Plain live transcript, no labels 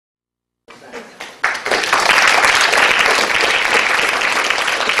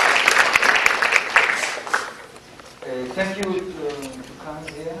Thank you to come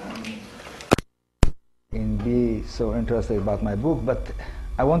here and be so interested about my book, but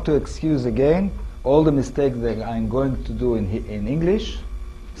I want to excuse again all the mistakes that I'm going to do in English.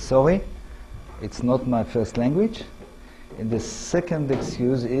 Sorry, it's not my first language. And the second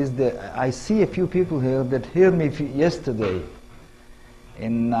excuse is that I see a few people here that heard me yesterday,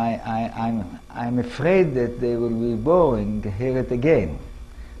 and I'm afraid that they will be boring to hear it again.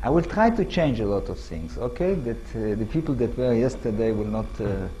 I will try to change a lot of things, okay? That the people that were yesterday will not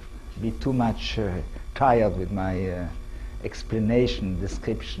be too much tired with my explanation,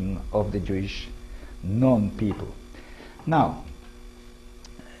 description of the Jewish non-people. Now,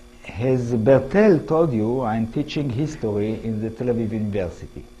 as Bertel told you, I'm teaching history in the Tel Aviv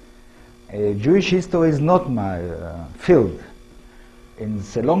University. Jewish history is not my field.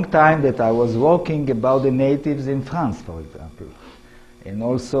 It's a long time that I was working about the natives in France, for example, and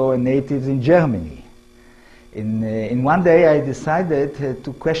also natives in Germany. In one day I decided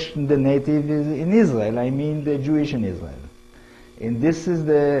to question the natives in Israel, I mean the Jewish in Israel. And this is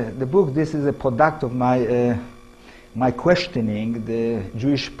the book, this is a product of my questioning the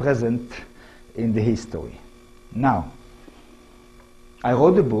Jewish present in the history. Now, I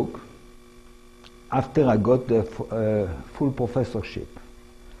wrote the book after I got the full professorship,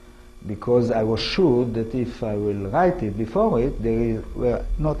 because I was sure that if I will write it before it, there were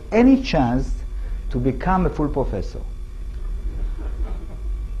not any chance to become a full professor.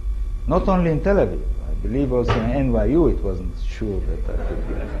 Not only in Tel Aviv, I believe also in NYU it wasn't sure that I could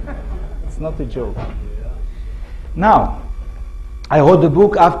be. It's not a joke. Now, I wrote the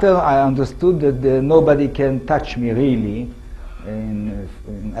book after I understood that nobody can touch me really in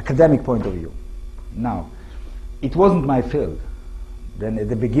academic point of view. Now, it wasn't my field. Then at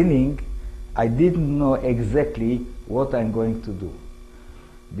the beginning, I didn't know exactly what I'm going to do.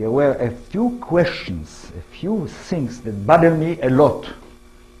 There were a few questions, a few things that bothered me a lot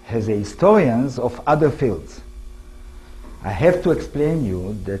as a historian of other fields. I have to explain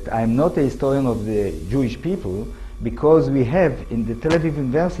you that I'm not a historian of the Jewish people, because we have in the Tel Aviv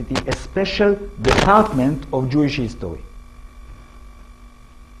University a special department of Jewish history.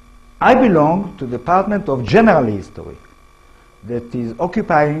 I belong to the department of general history that is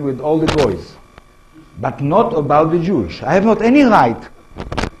occupying with all the goys, but not about the Jewish. I have not any right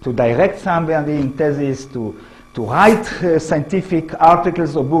to direct somebody in thesis, to write scientific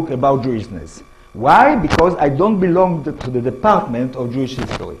articles or book about Jewishness. Why? Because I don't belong to the department of Jewish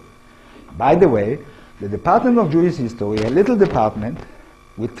history. By the way, the Department of Jewish History, a little department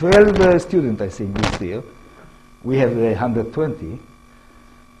with 12 students, I think, this year. We have 120.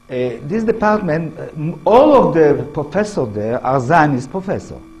 This department, all of the professors there are Zionist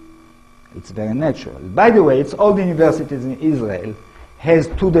professors. It's very natural. By the way, it's all the universities in Israel has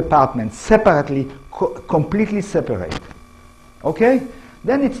two departments separately, completely separate. Okay?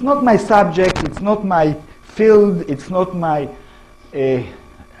 Then it's not my subject, it's not my field, it's not my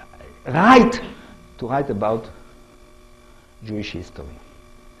right to write about Jewish history.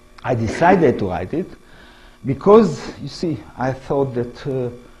 I decided to write it because, you see, I thought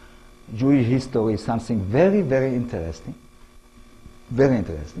that Jewish history is something very, very interesting. Very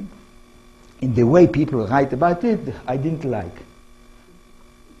interesting. In the way people write about it, I didn't like.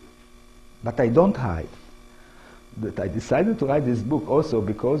 But I don't hide that I decided to write this book also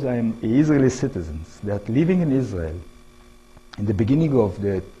because I am an Israeli citizen that living in Israel in the beginning of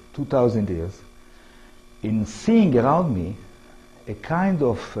the 2000 years, in seeing around me a kind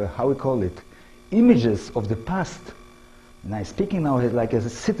of, how we call it, images of the past. And I'm speaking now like as a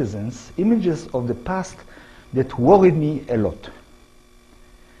citizen, images of the past that worried me a lot.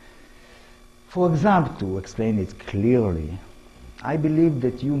 For example, to explain it clearly, I believe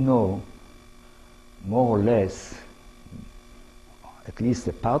that you know, more or less, at least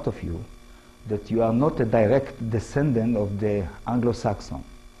a part of you, that you are not a direct descendant of the Anglo-Saxon.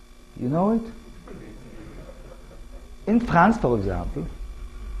 You know it? In France, for example,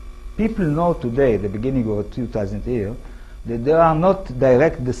 people know today, the beginning of 2000 year, that they are not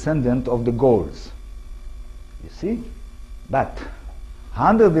direct descendants of the Gauls. You see? But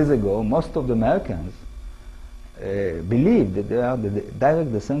 100 years ago, most of the Americans believed that they are the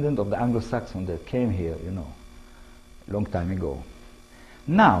direct descendant of the Anglo-Saxon that came here, you know, long time ago.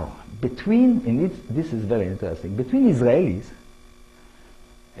 Now, this is very interesting, between Israelis,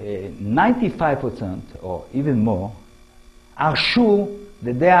 95% or even more are sure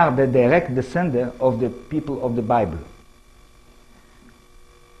that they are the direct descendant of the people of the Bible.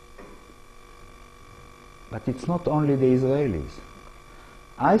 But it's not only the Israelis.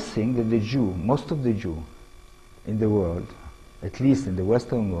 I think that the Jew, most of the Jew in the world, at least in the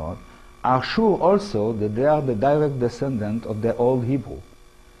Western world, are sure also that they are the direct descendant of the old Hebrew.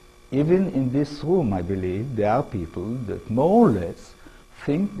 Even in this room, I believe, there are people that more or less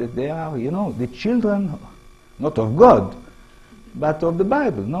think that they are, you know, the children, not of God, but of the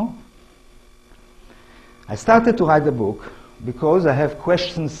Bible, no? I started to write the book because I have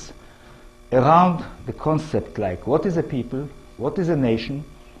questions around the concept like what is a people, what is a nation,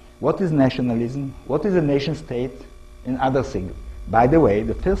 what is nationalism, what is a nation state, and other things. By the way,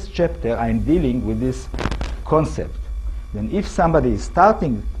 the first chapter I'm dealing with this concept. Then if somebody is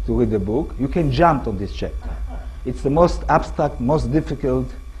starting to read the book, you can jump on this chapter. It's the most abstract, most difficult.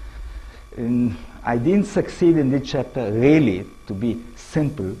 And I didn't succeed in this chapter really to be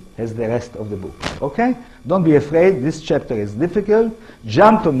simple as the rest of the book. Okay? Don't be afraid. This chapter is difficult.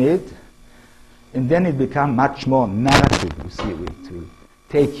 Jump on it, and then it becomes much more narrative. You see, it will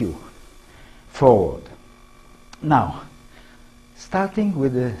take you forward. Now, starting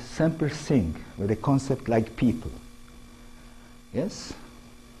with a simple thing, with a concept like people. Yes?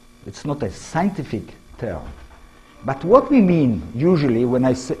 It's not a scientific term. But what we mean usually when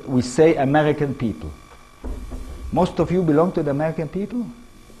we say American people. Most of you belong to the American people?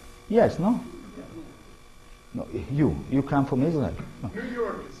 Yes, no? No, you come from Israel. No. New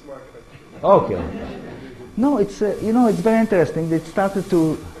York is smart. Okay. No, it's you know, it's very interesting.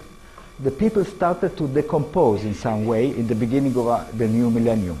 The people started to decompose in some way in the beginning of the new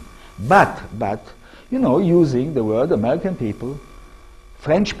millennium. But you know, using the word American people,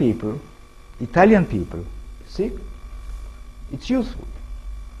 French people, Italian people, see? It's useful.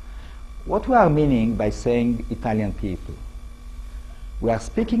 What we are meaning by saying Italian people? We are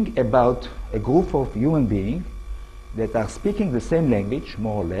speaking about a group of human beings that are speaking the same language,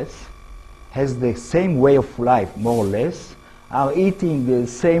 more or less, has the same way of life, more or less, are eating the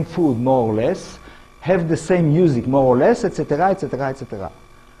same food, more or less, have the same music, more or less, etc., etc., etc.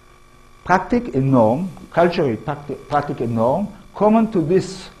 Practice a norm, culturally practice a norm, common to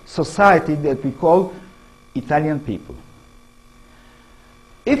this society that we call Italian people.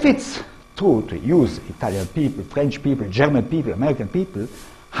 If it's true to use Italian people, French people, German people, American people,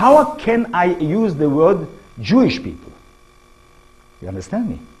 how can I use the word Jewish people? You understand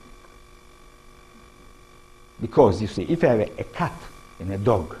me? Because, you see, if I have a cat and a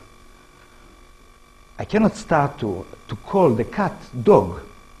dog, I cannot start to call the cat dog.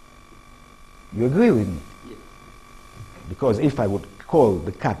 You agree with me? Yes. Because if I would call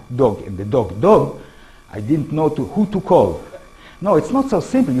the cat dog and the dog dog, I didn't know who to call. No, it's not so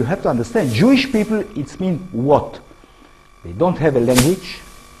simple. You have to understand. Jewish people, it means what? They don't have a language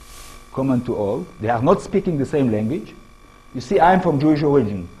common to all. They are not speaking the same language. You see, I'm from Jewish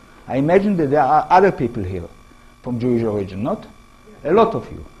origin. I imagine that there are other people here from Jewish origin, not? Yeah. A lot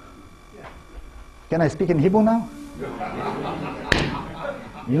of you. Yeah. Can I speak in Hebrew now?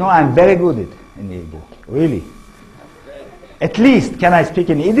 You know, I'm very good in Hebrew, really. At least, can I speak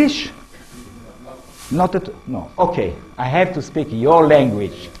in Yiddish? Not at no. Okay, I have to speak your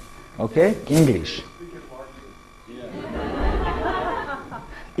language. Okay, English.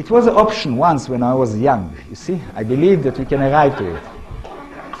 It was an option once when I was young. You see, I believe that we can arrive to it.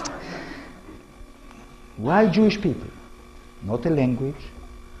 Why Jewish people? Not a language,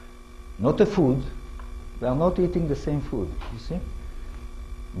 not a food. We are not eating the same food. You see.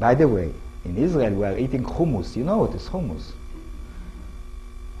 By the way, in Israel we are eating hummus. You know what is hummus?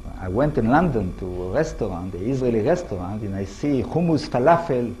 I went in London to a restaurant, the Israeli restaurant, and I see hummus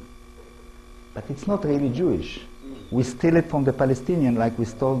falafel, but it's not really Jewish. We steal it from the Palestinians like we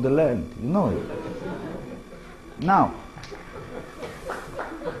stole the land. You know it. Now,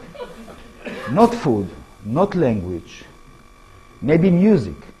 not food, not language, maybe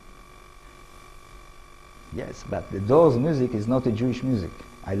music. Yes, but the Doors music is not a Jewish music.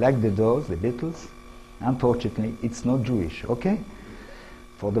 I like the Doors, the Beatles. Unfortunately, it's not Jewish, okay?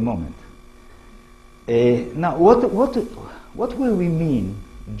 For the moment. Now, what will we mean,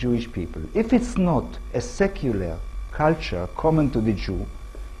 Jewish people? If it's not a secular culture common to the Jew,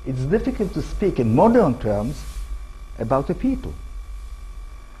 it's difficult to speak in modern terms about a people.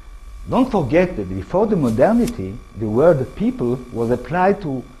 Don't forget that before the modernity, the word people was applied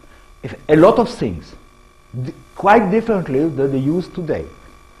to a lot of things, quite differently than they use today.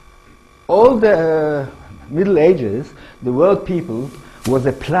 All the Middle Ages, the word people was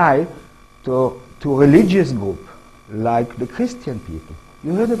applied to a religious group, like the Christian people.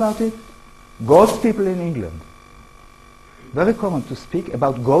 You heard about it? God's people in England. Very common to speak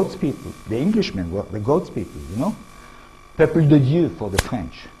about God's people. The Englishmen were the God's people, you know? Peuple de Dieu for the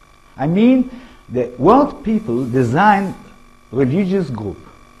French. I mean, the word people designed religious group.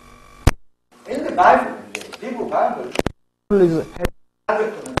 In the Bible, the Hebrew Bible, is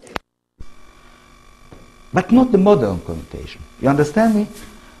but not the modern connotation. You understand me?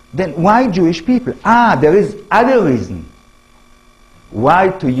 Then why Jewish people? There is other reason why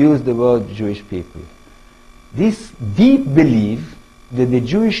to use the word Jewish people. This deep belief that the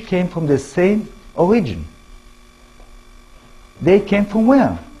Jewish came from the same origin. They came from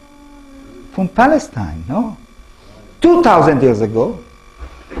where? From Palestine, no? 2,000 years ago,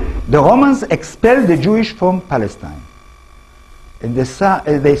 the Romans expelled the Jewish from Palestine. And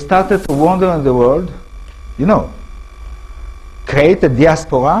they started to wander in the world, create a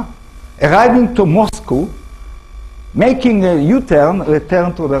diaspora, arriving to Moscow, making a U-turn,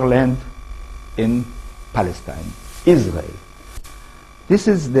 return to their land in Palestine, Israel. This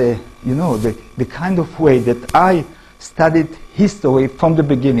is the kind of way that I studied history from the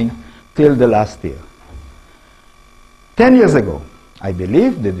beginning till the last year. 10 years ago, I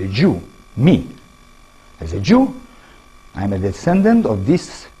believed that the Jew, me, as a Jew, I'm a descendant of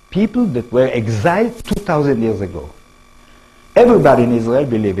these people that were exiled 2,000 years ago. Everybody in Israel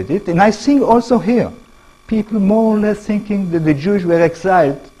believed it, and I think also here, people more or less thinking that the Jews were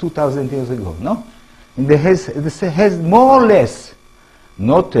exiled 2,000 years ago, no? And this has more or less,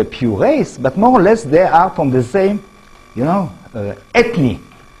 not a pure race, but more or less they are from the same,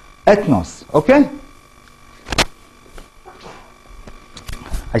 ethnos, okay?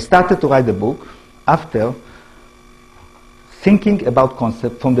 I started to write the book after thinking about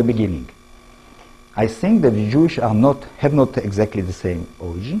concept from the beginning. I think that the Jewish have not exactly the same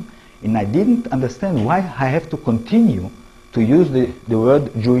origin, and I didn't understand why I have to continue to use the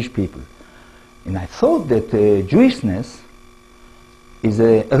word Jewish people. And I thought that Jewishness is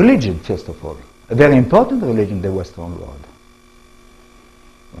a religion, first of all, a very important religion in the Western world.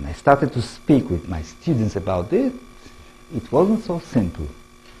 When I started to speak with my students about it, it wasn't so simple.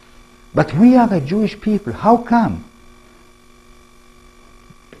 But we are a Jewish people. How come?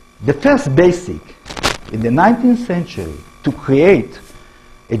 The first basic in the 19th century to create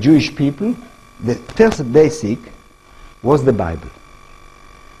a Jewish people, the first basic was the Bible.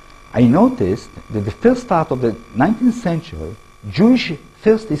 I noticed that the first part of the 19th century, Jewish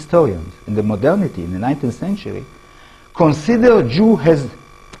first historians in the modernity in the 19th century consider Jew as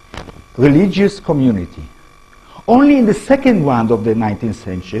religious community. Only in the second round of the 19th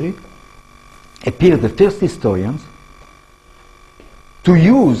century appeared the first historians to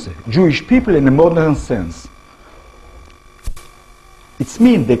use Jewish people in a modern sense. It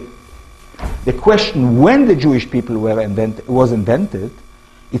means the question when the Jewish people was invented,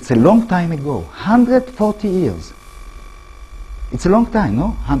 it's a long time ago, 140 years. It's a long time, no?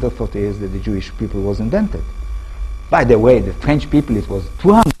 140 years that the Jewish people was invented. By the way, the French people, it was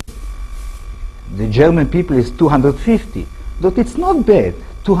 200. The German people is 250. But it's not bad,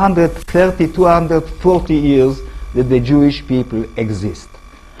 230, 240 years that the Jewish people exist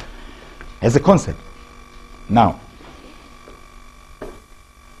as a concept. Now,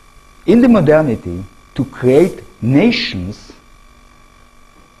 in the modernity, to create nations,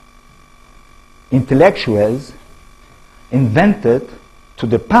 intellectuals invented to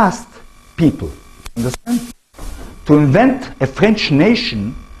the past people. Understand? To invent a French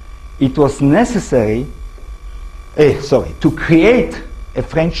nation, it was necessary, to create a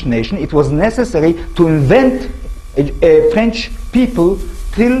French nation, it was necessary to invent a French people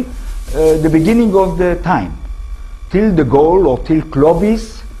till the beginning of the time, till de Gaulle or till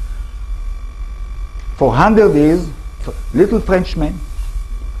Clovis. For 100 years, little Frenchmen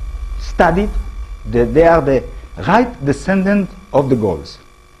studied that they are the right descendant of the Gauls.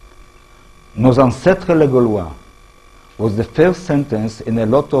 Nos ancêtres les Gaulois was the first sentence in a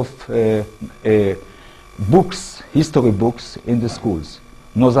lot of books, history books in the schools.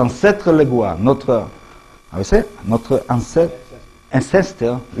 Nos ancêtres les Gaulois, notre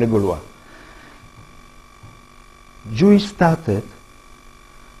ancestor les Gaulois. Jews started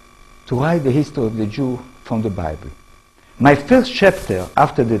to write the history of the Jew from the Bible. My first chapter,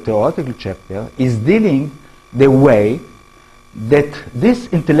 after the theoretical chapter, is dealing the way that these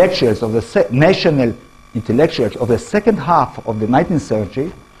intellectuals of the national intellectuals of the second half of the 19th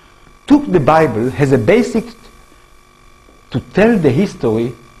century took the Bible as a basic to tell the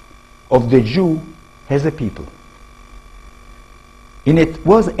history of the Jew as a people. And it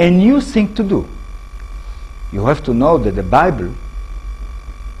was a new thing to do. You have to know that the Bible,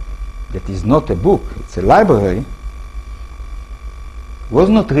 that is not a book, it's a library, was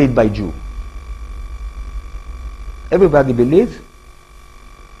not read by Jew. Everybody believes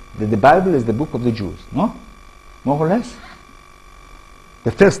that the Bible is the book of the Jews, no? More or less?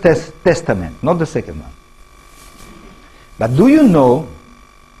 The first testament, not the second one. But do you know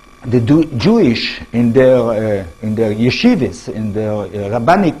the Jewish in their yeshivas, in their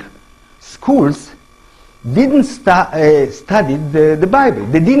rabbinic schools, didn't study the Bible.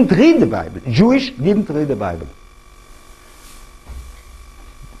 They didn't read the Bible. Jewish didn't read the Bible.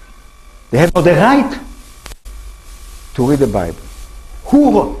 They have not the right to read the Bible.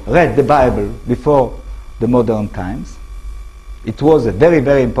 Who read the Bible before the modern times? It was a very,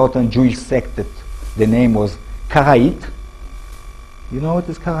 very important Jewish sect that the name was Karaite. You know what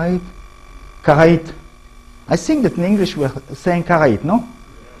is Karaite? Karaite. I think that in English we're saying Karaite, no?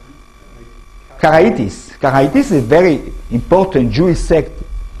 Karaitis. Karaitis is a very important Jewish sect.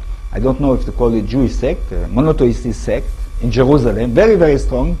 I don't know if to call it Jewish sect, a monotheistic sect in Jerusalem, very, very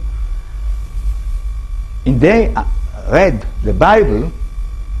strong. And they read the Bible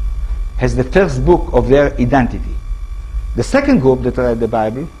as the first book of their identity. The second group that read the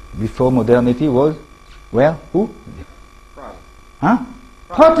Bible before modernity was, where? Who? Huh?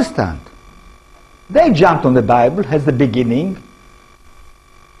 Protestant. They jumped on the Bible as the beginning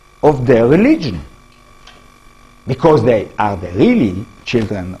of their religion, because they are the really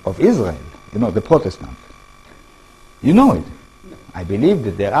children of Israel, you know, the Protestant. You know it. I believe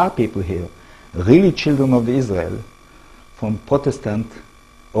that there are people here, really children of Israel, from Protestant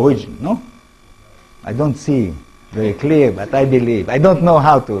origin, no? I don't see very clear, but I believe. I don't know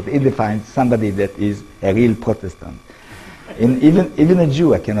how to define somebody that is a real Protestant. And even a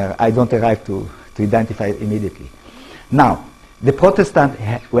Jew, I don't arrive to identify immediately. Now, the Protestant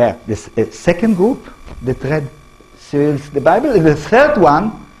were the second group that read seriously the Bible, and the third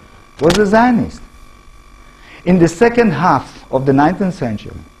one was the Zionist. In the second half of the 19th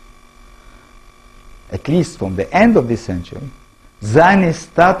century, at least from the end of this century, Zionists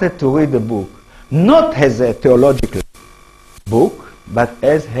started to read the book not as a theological book, but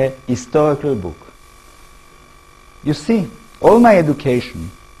as a historical book. You see, all my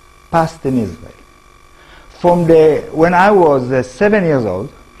education passed in Israel. When I was 7 years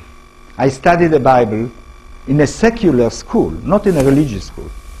old, I studied the Bible in a secular school, not in a religious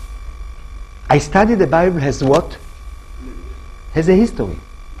school. I studied the Bible as what? As a history.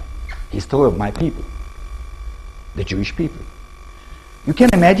 History of my people, the Jewish people. You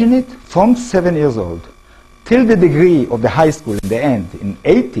can imagine it, from 7 years old till the degree of the high school in the end, in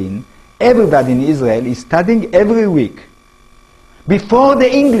 18, everybody in Israel is studying every week. Before the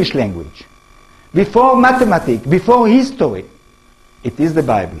English language, before mathematics, before history, it is the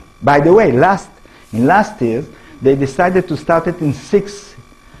Bible. By the way, in last years, they decided to start it in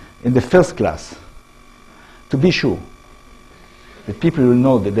the first class, to be sure that people will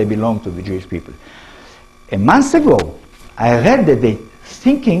know that they belong to the Jewish people. A month ago, I read that they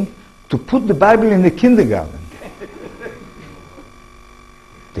thinking to put the Bible in the kindergarten.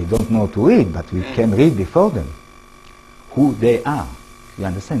 They don't know to read, but we can read before them who they are. You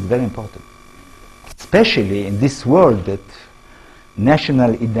understand? It's very important. Especially in this world that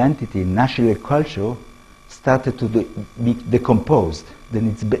national identity, national culture started to be decomposed. Then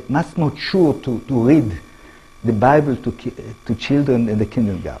it's much more sure to read the Bible to children in the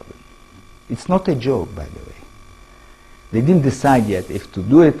kindergarten. It's not a joke, by the way. They didn't decide yet if to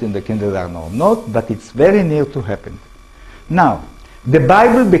do it in the kindergarten or not, but it's very near to happen. Now, the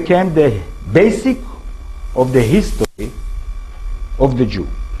Bible became the basic of the history of the Jew.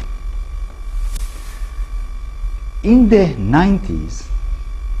 In the 90s,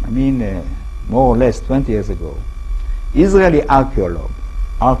 I mean more or less 20 years ago, Israeli archaeologist.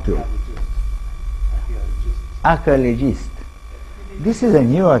 This is a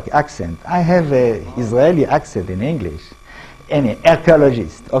New York accent. I have an Israeli accent in English. Any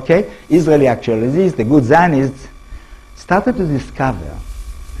archaeologist, okay? Israeli archaeologists, the good Zionists, started to discover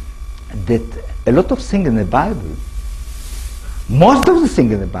that a lot of things in the Bible, most of the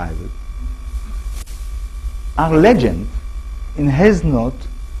things in the Bible, are legend and has not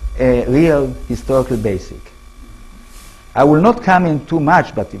a real historical basic. I will not come in too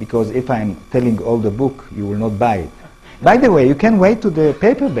much, but because if I'm telling all the book, you will not buy it. By the way, you can wait to the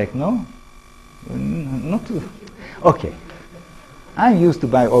paperback, no? Not to, okay. I'm used to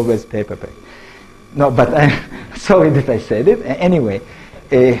buy always paperback. No, but I'm sorry that I said it. Anyway,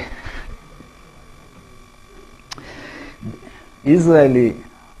 Israeli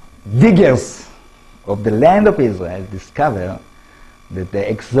diggers of the land of Israel discover that the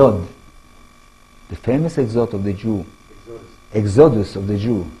exodus, the famous exodus of the Jew, exodus of the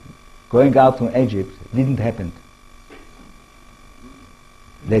Jew, going out from Egypt, didn't happen.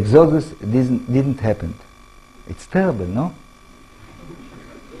 The exodus didn't happen. It's terrible, no?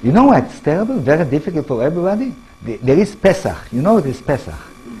 You know why it's terrible? Very difficult for everybody? There is Pesach. You know what is Pesach?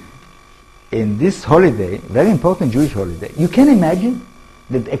 In this holiday, very important Jewish holiday, you can imagine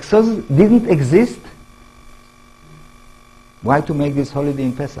that Exodus didn't exist. Why to make this holiday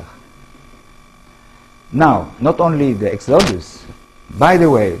in Pesach? Now, not only the Exodus, by the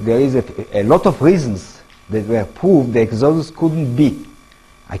way, there is a lot of reasons that were proved the Exodus couldn't be.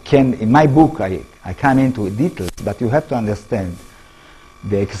 In my book, I come into details, but you have to understand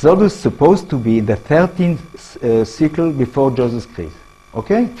the Exodus supposed to be in the 13th cycle before Jesus Christ.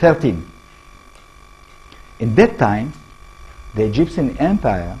 Okay? 13. In that time, the Egyptian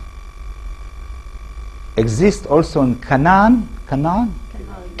Empire exists also in Canaan.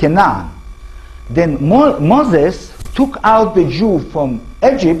 Then Moses took out the Jew from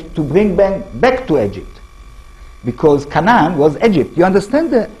Egypt to bring them back to Egypt, because Canaan was Egypt. You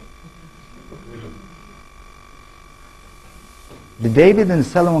understand that? The David and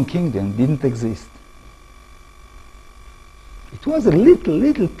Solomon kingdom didn't exist. It was a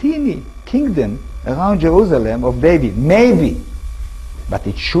little teeny kingdom around Jerusalem of David, maybe. But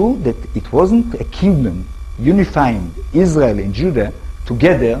it's true that it wasn't a kingdom unifying Israel and Judah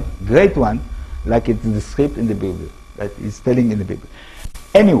together, great one, like it's described in the Bible, that is telling in the Bible.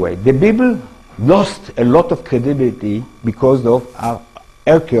 Anyway, the Bible lost a lot of credibility because of our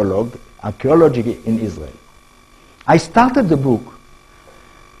archaeology in Israel. I started the book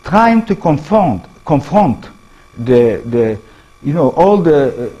trying to confront the all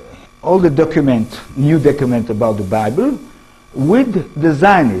the new document about the Bible with the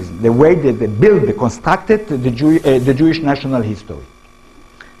Zionism, the way that they constructed the Jewish national history.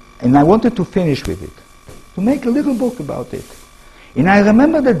 And I wanted to finish with it, to make a little book about it. And I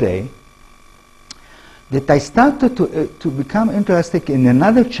remember the day that I started to become interested in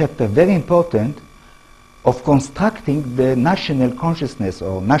another chapter, very important, of constructing the national consciousness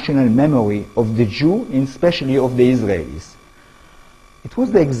or national memory of the Jew, and especially of the Israelis. It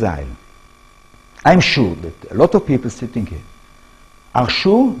was the exile. I'm sure that a lot of people sitting here are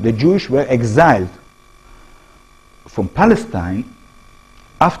sure the Jews were exiled from Palestine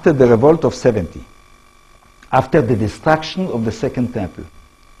after the revolt of 70, after the destruction of the Second Temple.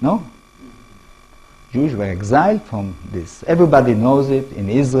 No? Jews were exiled from this. Everybody knows it in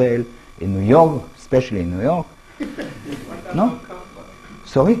Israel, in New York, especially in New York. No?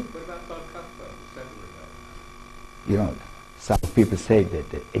 Sorry? You know, some people say that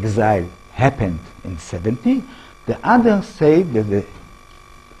the exile happened in 70. The others say that the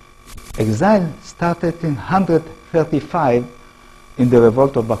exile started in 135 in the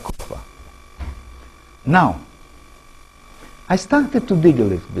revolt of Bar Kokhba. Now, I started to dig a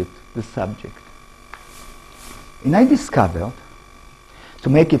little bit the subject. And I discovered, to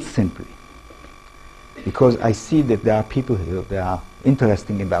make it simple, because I see that there are people here that are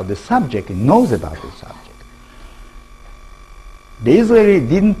interested about the subject and knows about the subject. The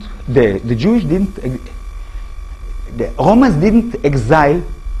Jewish didn't, the Romans didn't exile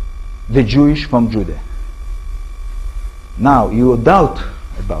the Jewish from Judah. Now, you doubt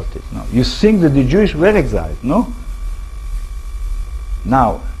about it. No? You think that the Jewish were exiled, no?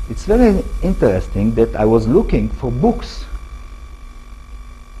 Now, it's very interesting that I was looking for books,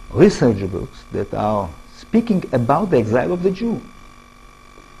 research books, that are speaking about the exile of the Jew.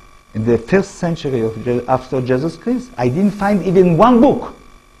 In the first century after Jesus Christ, I didn't find even one book.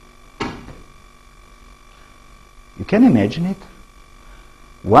 You can imagine it?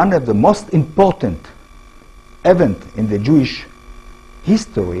 One of the most important events in the Jewish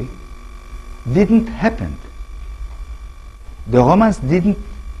history didn't happen. The Romans didn't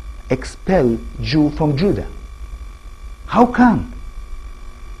expel Jew from Judah. How come?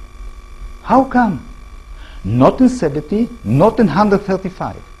 How come? Not in 70, not in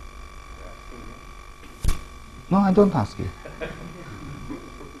 135. No, I don't ask you.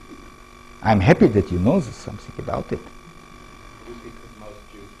 I'm happy that you know something about it.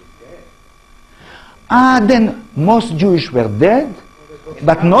 Then most Jews were dead,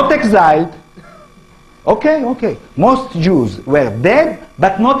 but not exiled. Okay. Most Jews were dead,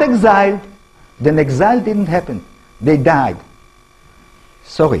 but not exiled. Then exile didn't happen. They died.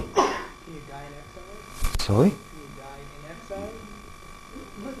 Sorry. Can you die in exile? Sorry? Can you die in exile?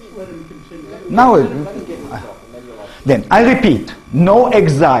 Let him continue. Now, then, I repeat, no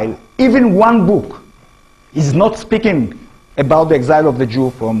exile, even one book, is not speaking about the exile of the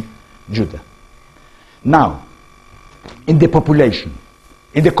Jew from Judah. Now, in the population,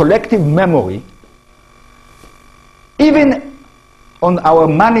 in the collective memory, even on our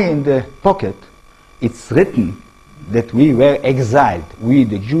money in the pocket, it's written that we were exiled. We,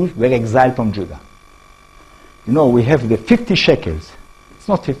 the Jews, were exiled from Judah. You know, we have the 50 shekels. It's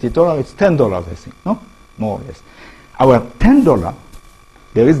not $50, it's $10, I think, no? More or less. Our $10,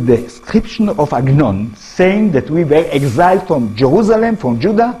 there is the inscription of Agnon saying that we were exiled from Jerusalem, from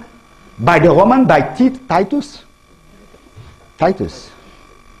Judah, by the Roman, by Titus.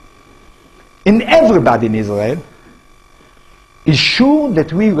 in everybody in Israel, is sure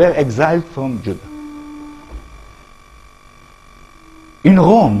that we were exiled from Judah. In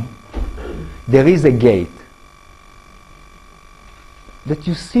Rome, there is a gate that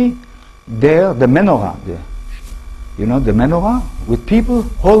you see there, the menorah, you know, the menorah, with people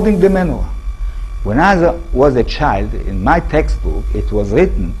holding the menorah. When I was a child, in my textbook, it was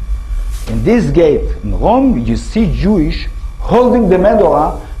written, in this gate in Rome, you see Jewish holding the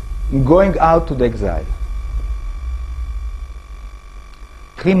menorah and going out to the exile.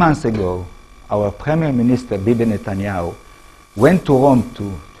 3 months ago, our Prime Minister, Bibi Netanyahu, went to Rome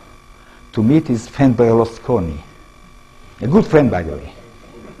to meet his friend Berlusconi, a good friend, by the way.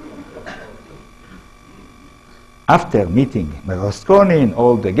 After meeting Berlusconi and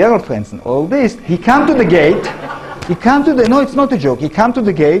all the girlfriends and all this, he came to the gate. No, it's not a joke. He came to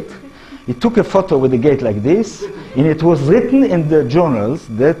the gate. He took a photo with the gate like this, and it was written in the journals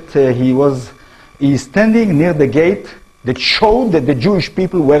that he is standing near the gate that showed that the Jewish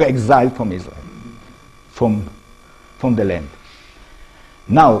people were exiled from Israel, from the land.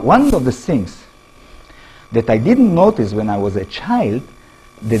 Now, one of the things that I didn't notice when I was a child,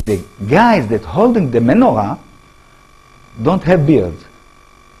 that the guys that holding the menorah don't have beards.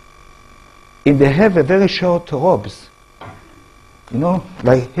 And they have a very short robes. You know,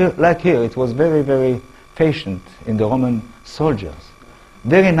 like here, it was very, very fashioned in the Roman soldiers.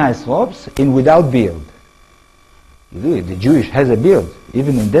 Very nice robes and without beard. The Jewish has a beard,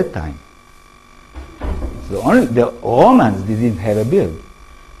 even in that time. So only the Romans didn't have a beard.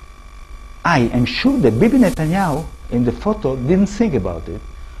 I am sure that Bibi Netanyahu in the photo didn't think about it.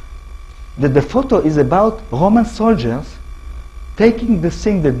 That the photo is about Roman soldiers taking the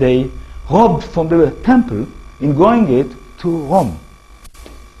thing that they robbed from the temple and going it to Rome.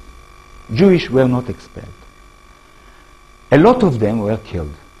 Jewish were not expelled. A lot of them were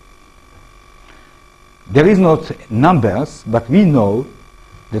killed. There is not numbers, but we know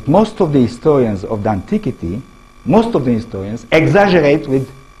that most of the historians of the antiquity, most of the historians exaggerate with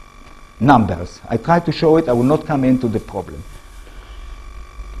numbers. I try to show it, I will not come into the problem.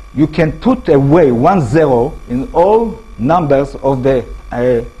 You can put away 1 0 in all numbers of the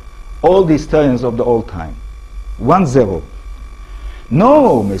all the historians of the old time. 1 0.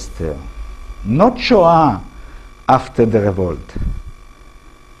 No, mister, not Shoah after the revolt.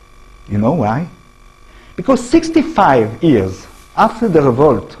 You know why? Because 65 years after the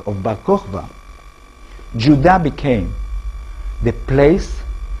revolt of Bar Kokhba, Judah became the place,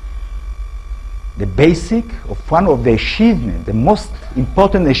 the basic of one of the achievements, the most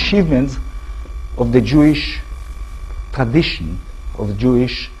important achievements of the Jewish tradition, of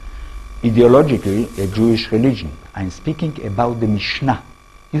Jewish, ideologically, a Jewish religion. I'm speaking about the Mishnah.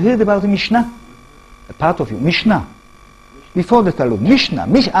 You heard about the Mishnah? A part of you. Mishnah. Before the Talmud. Mishnah.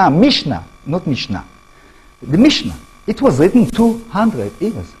 Mishnah. Not Mishnah. The Mishnah. It was written 200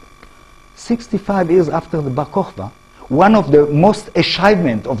 years. 65 years after the Bar Kokhba, one of the most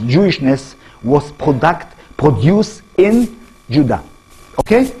achievement of Jewishness was produced in Judah.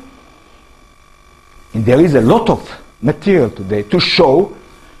 Okay? And there is a lot of material today to show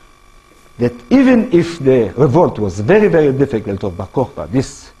that even if the revolt was very, very difficult of Bar Kokhba,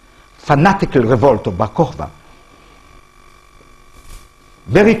 this fanatical revolt of Bar Kokhba,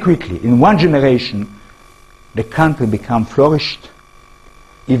 very quickly, in one generation, the country became flourished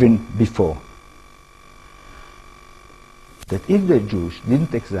even before. That if the Jews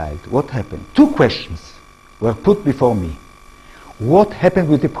didn't exile, what happened? 2 questions were put before me. What happened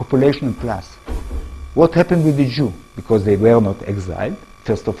with the population class? What happened with the Jew? Because they were not exiled,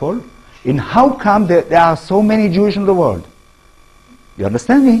 first of all. And how come there are so many Jews in the world? You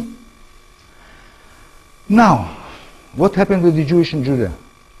understand me? Now, what happened with the Jewish in Judah?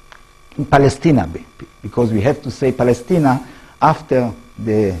 In Palestine, because we have to say Palestine after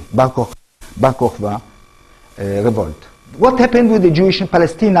the Bar Kokhba revolt. What happened with the Jewish in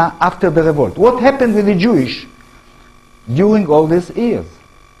Palestine after the revolt? What happened with the Jewish during all these years?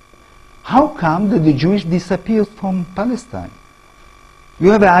 How come that the Jewish disappeared from Palestine?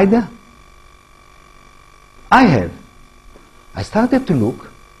 You have an idea? I have. I started to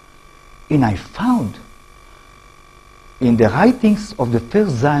look, and I found in the writings of the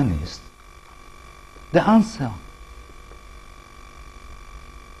first Zionists the answer.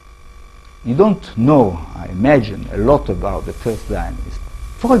 You don't know, I imagine, a lot about the first Zionists.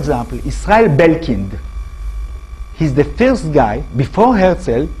 For example, Israel Belkind. He's the first guy, before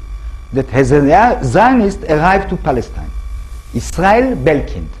Herzl, that has a Zionist arrived to Palestine. Israel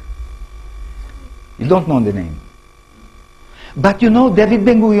Belkind. You don't know the name. But you know David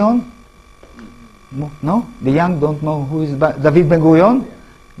Ben-Gurion? No? The young don't know who is David Ben-Gurion?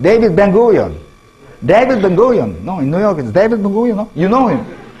 David Ben-Gurion. David Ben-Gurion. No, in New York it's David Ben-Gurion. No? You know him.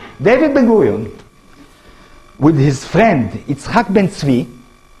 David Ben-Gurion, with his friend Yitzhak Ben Tzvi,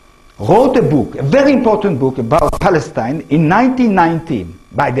 wrote a book, a very important book about Palestine in 1919.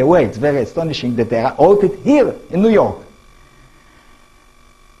 By the way, it's very astonishing that they wrote it here in New York.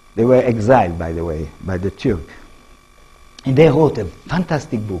 They were exiled, by the way, by the Turk. And they wrote a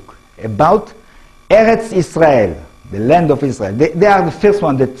fantastic book about Eretz Israel, the land of Israel. They are the first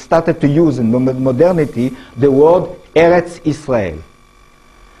one that started to use in modernity the word Eretz Israel.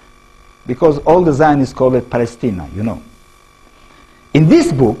 Because all the Zionists call it Palestina, you know. In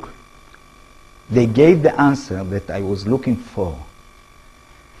this book, they gave the answer that I was looking for.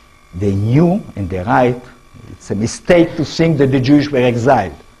 They knew, and they write, it's a mistake to think that the Jews were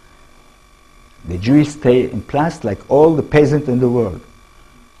exiled. The Jews stay in place like all the peasants in the world.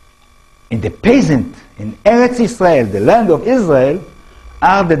 And the peasant in Eretz Israel, the land of Israel,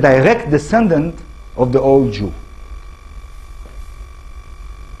 are the direct descendant of the old Jew.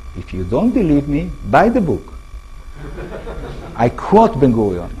 If you don't believe me, buy the book. I quote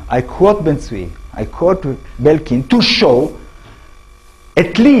Ben-Gurion, I quote Ben Tzvi, I quote Belkin to show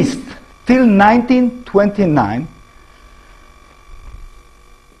at least till 1929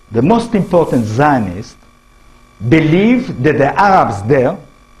 the most important Zionists believe that the Arabs there,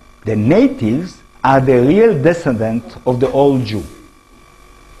 the natives, are the real descendants of the old Jew.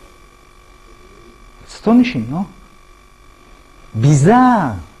 Astonishing, no?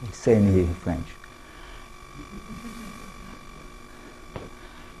 Bizarre, we say in French.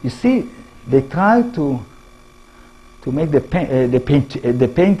 You see, they try to make the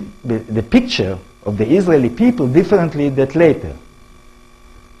picture of the Israeli people differently than later.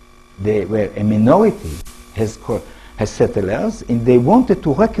 They were a minority as settlers, and they wanted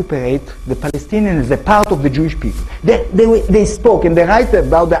to recuperate the Palestinians as a part of the Jewish people. They spoke and they write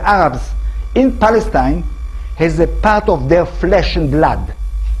about the Arabs in Palestine as a part of their flesh and blood.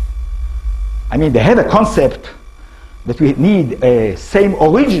 I mean, they have a concept that we need a same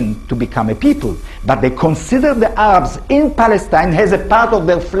origin to become a people, but they consider the Arabs in Palestine as a part of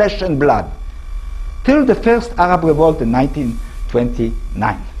their flesh and blood. Till the first Arab revolt in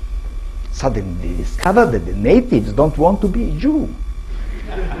 1929. Suddenly they discovered that the natives don't want to be a Jew.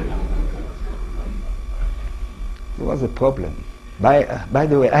 There was a problem. By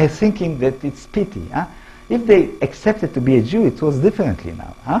the way, I'm thinking that it's pity. Huh? If they accepted to be a Jew, it was differently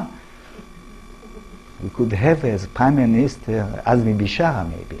now. Huh? We could have as Prime Minister Azmi Bishara,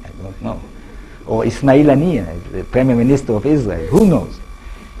 maybe, I don't know. Or Ismail Haniyeh, the Prime Minister of Israel, who knows?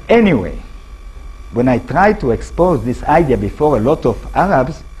 Anyway, when I tried to expose this idea before a lot of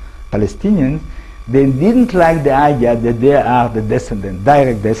Arabs, Palestinians, they didn't like the idea that they are the descendant,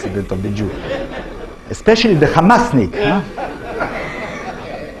 direct descendant of the Jew. Especially the Hamasnik. Huh?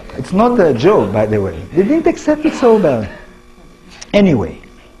 It's not a joke, by the way. They didn't accept it so well. Anyway,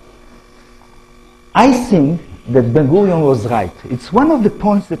 I think that Ben-Gurion was right. It's one of the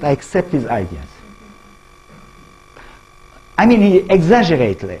points that I accept his ideas. I mean, he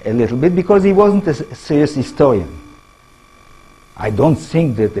exaggerated a little bit because he wasn't a serious historian. I don't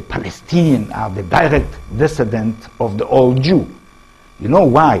think that the Palestinians are the direct descendant of the old Jew. You know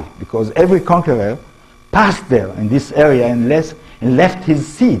why? Because every conqueror passed there in this area and left his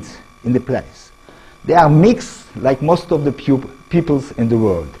seeds in the place. They are mixed like most of the peoples in the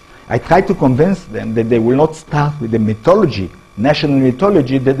world. I try to convince them that they will not start with the mythology, national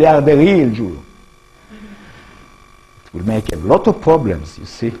mythology, that they are the real Jew. It will make a lot of problems, you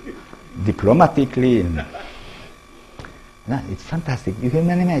see, diplomatically. And it's fantastic. You can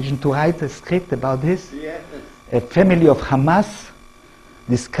imagine to write a script about this? Yes. A family of Hamas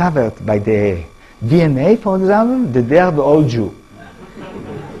discovered by the DNA, for example, that they are the old Jew.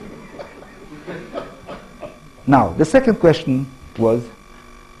 Now, the second question was,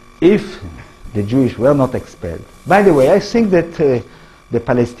 if the Jewish were not expelled. By the way, I think that the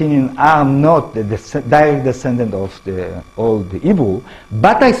Palestinians are not the direct descendant of the old Hebrew,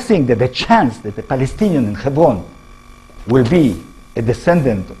 but I think that the chance that the Palestinian in Hebron will be a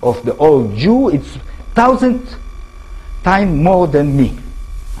descendant of the old Jew, it's 1,000 times more than me.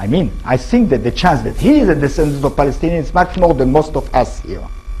 I mean, I think that the chance that he is a descendant of Palestinians is much more than most of us here.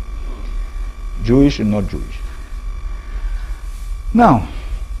 Jewish and not Jewish. Now,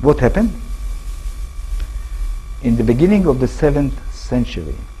 what happened? In the beginning of the 7th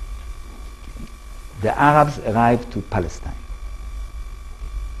century, the Arabs arrived to Palestine.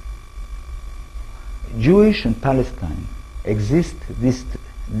 Jewish and Palestine exist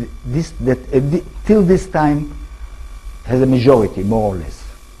till this time has a majority, more or less.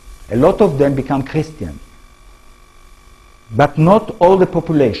 A lot of them become Christian. but not all the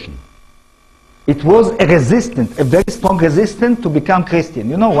population. It was a resistance, a very strong resistance to become Christian.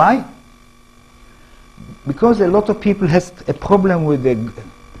 You know why? Because a lot of people has a problem with the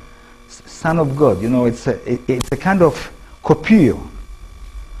Son of God. You know, it's a kind of coupure.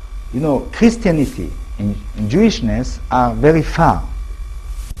 You know, Christianity and Jewishness are very far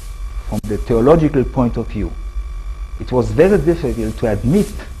from the theological point of view. It was very difficult to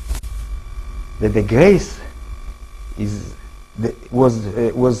admit that the grace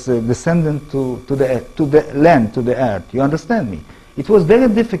was descendant to the land, to the earth. You understand me? It was very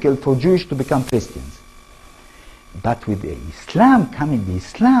difficult for Jews to become Christians. But with the Islam, coming the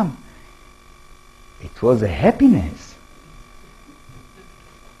Islam, it was a happiness.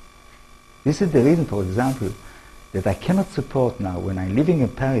 This is the reason, for example, that I cannot support now, when I'm living in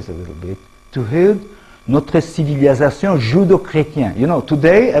Paris a little bit, to hear notre civilisation judo-chrétien. You know,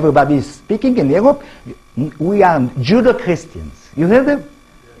 today everybody is speaking in Europe, we are Judo-Christians. You hear them?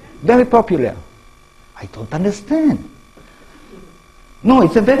 Very popular. I don't understand. No,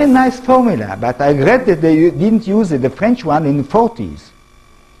 it's a very nice formula, but I regret that they didn't use it, the French one, in the 40s.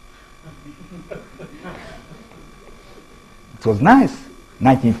 It was nice,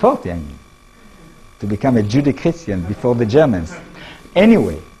 1940, I mean, to become a Judeo-Christian before the Germans.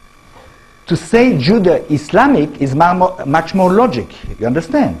 Anyway, to say Judo-Islamic is much more logic, you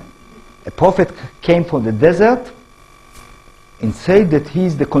understand? A prophet came from the desert and said that he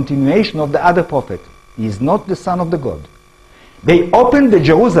is the continuation of the other prophet. He is not the son of the God. They opened the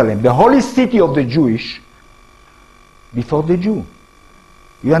Jerusalem, the holy city of the Jewish, before the Jew.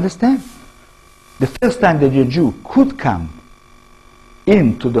 You understand? The first time that the Jew could come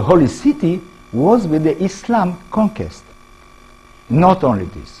into the holy city was with the Islam conquest. Not only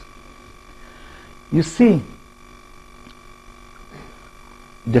this. You see,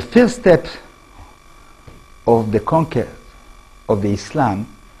 the first step of the conquest of the Islam,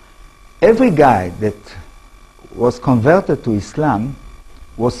 every guy that was converted to Islam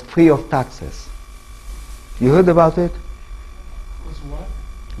was free of taxes. You heard about it? Was what?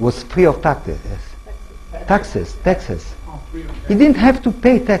 Was free of taxes. Taxes. Oh, free of He didn't have to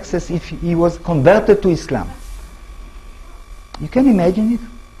pay taxes if he was converted to Islam. You can imagine it?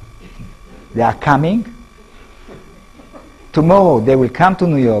 They are coming. Tomorrow they will come to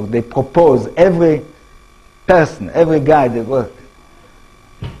New York. They propose every person, every guy that was,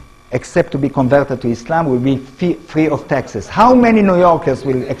 except to be converted to Islam, will be free of taxes. How many New Yorkers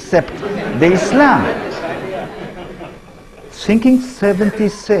will accept the Islam? Thinking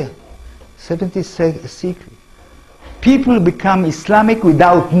 76. People become Islamic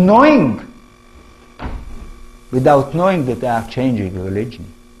without knowing that they are changing religion.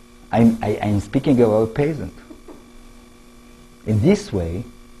 I'm speaking about a peasant. In this way,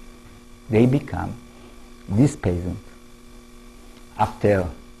 they become, this peasant, after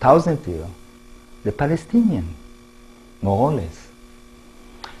 1,000 years, the Palestinian, more or less.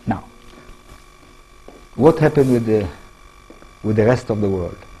 Now, what happened with the rest of the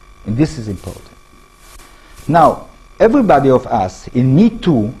world? And this is important. Now, everybody of us, in Me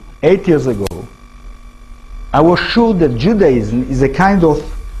Too, 8 years ago, I was sure that Judaism is a kind of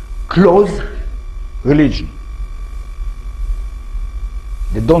closed religion.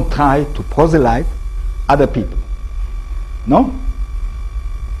 They don't try to proselyte other people. No?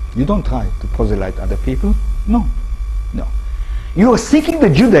 You don't try to proselyte other people? No. No. You are seeking the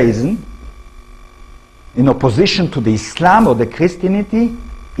Judaism in opposition to the Islam or the Christianity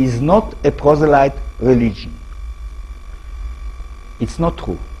is not a proselyte religion. It's not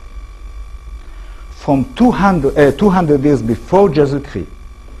true. From 200 years before Jesus Christ,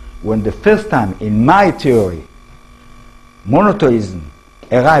 when the first time in my theory monotheism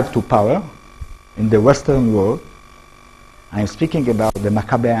arrived to power in the Western world, I'm speaking about the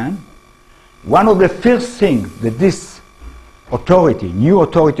Maccabean, one of the first things that this authority, new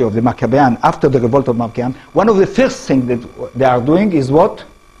authority of the Maccabean after the revolt of Maccabean, one of the first things that they are doing is what?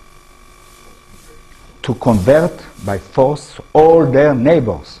 To convert by force all their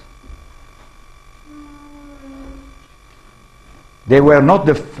neighbors. They were not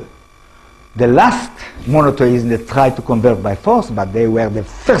the last monotheism that tried to convert by force, but they were the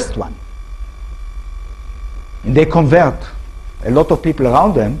first one. And they convert a lot of people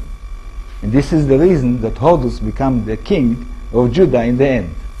around them, and this is the reason that Horus became the king of Judah in the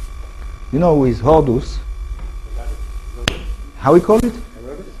end. You know who is Horus? How we call it?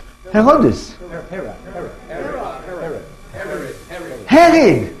 Herodes.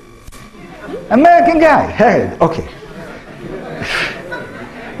 Herod. American guy. Herod. Okay.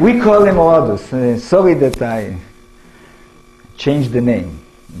 We call him Horus. Sorry that I changed the name.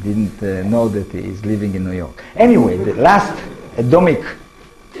 didn't know that he is living in New York. Anyway, the last Edomic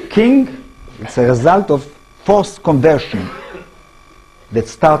king, it's a result of forced conversion that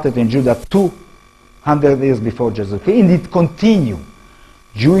started in Judah 200 years before Jesus came, and it continued.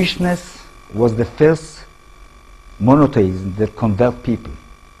 Jewishness was the first monotheism that convert people.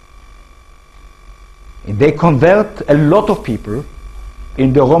 And they convert a lot of people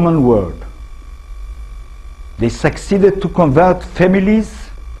in the Roman world. They succeeded to convert families,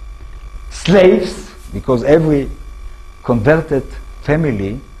 slaves, because every converted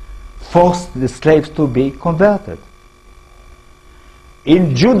family forced the slaves to be converted.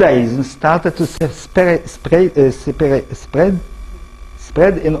 In Judaism started to spread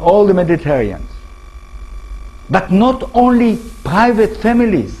in all the Mediterranean. But not only private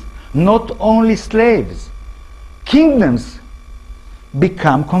families, not only slaves, kingdoms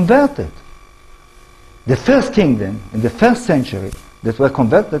become converted. The first kingdom in the first century that were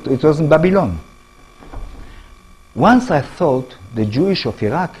converted, it was in Babylon. Once I thought the Jewish of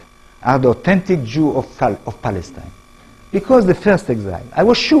Iraq are the authentic Jew of Palestine, because the first exile. I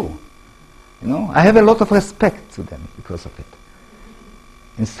was sure. I have a lot of respect to them because of it.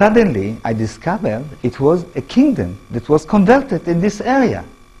 And suddenly I discovered it was a kingdom that was converted in this area.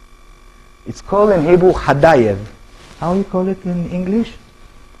 It's called in Hebrew Hadayev. How you call it in English?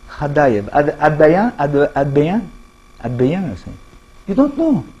 Hadayev. Adbayan, I think. You don't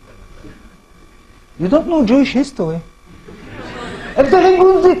know. You don't know Jewish history. After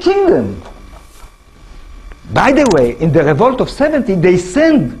removed the kingdom. By the way, in the revolt of 70, they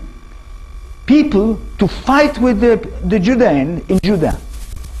sent people to fight with the Judean in Judah.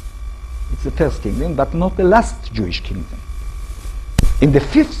 It's the first kingdom, but not the last Jewish kingdom. In the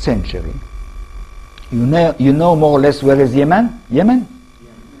 5th century, you know more or less where is Yemen? Yemen?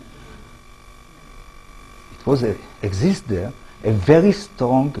 It was exists there a very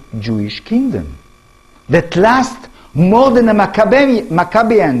strong Jewish kingdom that lasts more than a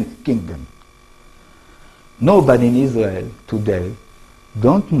Maccabean kingdom. Nobody in Israel today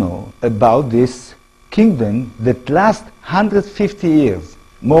don't know about this kingdom that lasts 150 years,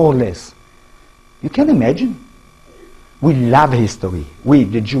 more or less. You can imagine? We love history. We,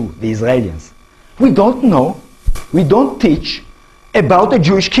 the Jew, the Israelis. We don't know, we don't teach about the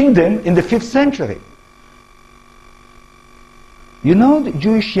Jewish kingdom in the 5th century. You know the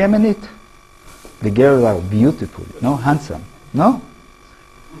Jewish Yemenite? The girls are beautiful, no? Handsome, no?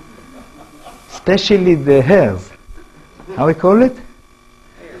 Especially the hairs. How we call it?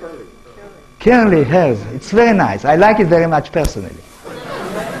 Curly hairs. It's very nice. I like it very much personally.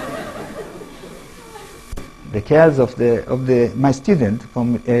 The curls of my student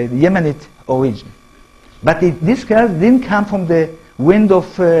from Yemenite origin. But these curls didn't come from the wind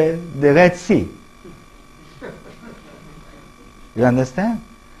of the Red Sea. You understand?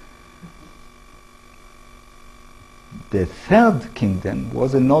 The third kingdom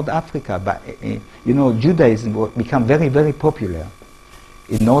was in North Africa. But, Judaism became very, very popular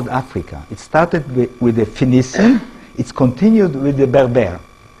in North Africa. It started with the Phoenician. It's continued with the Berber.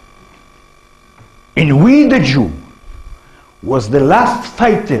 And we, the Jew, was the last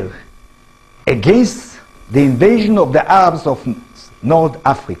fighter against the invasion of the Arabs of North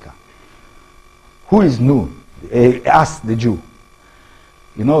Africa. Who is new? Us, the Jew.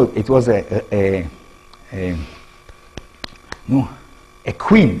 It was a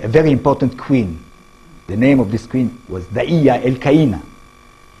queen, a very important queen. The name of this queen was Da'iyya el-Kaina.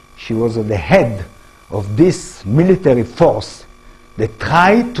 She was the head of this military force that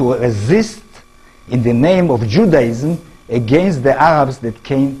tried to resist in the name of Judaism against the Arabs that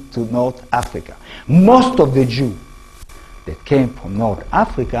came to North Africa. Most of the Jews that came from North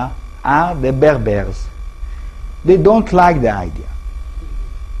Africa are the Berbers. They don't like the idea.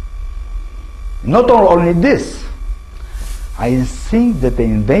 Not only this, I think that the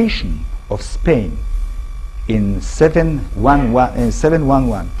invasion of Spain in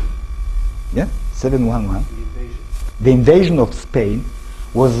 711, the invasion of Spain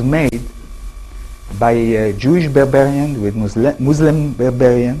was made by a Jewish barbarian with Muslim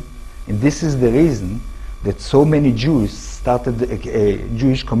barbarian, and this is the reason that so many Jews started,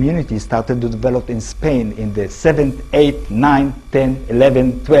 Jewish communities started to develop in Spain in the 7th, 8th, 9th, 10th,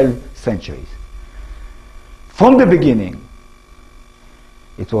 11th, 12th centuries. From the beginning,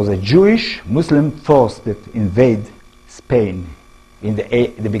 it was a Jewish Muslim force that invaded Spain in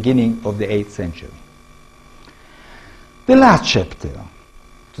the beginning of the 8th century. The last chapter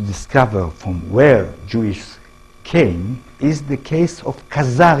to discover from where Jews came is the case of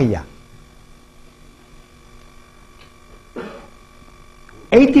Khazaria.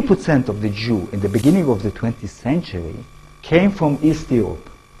 80% of the Jews in the beginning of the 20th century came from East Europe.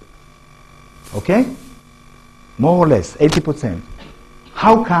 Okay? More or less, 80%.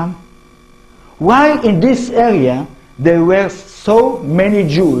 How come? Why in this area there were so many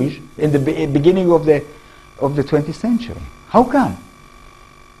Jews in the beginning of the 20th century? How come?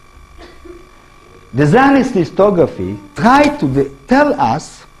 The Zionist historiography tried to tell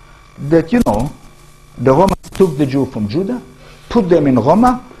us that, the Romans took the Jew from Judah, put them in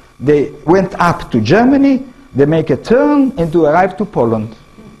Roma, they went up to Germany, they make a turn and to arrive to Poland.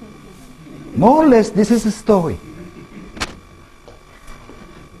 More or less, this is the story.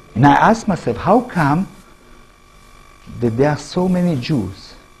 And I asked myself, how come that there are so many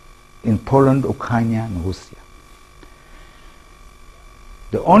Jews in Poland, Ukraine, and Russia?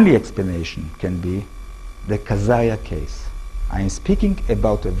 The only explanation can be the Khazaria case. I am speaking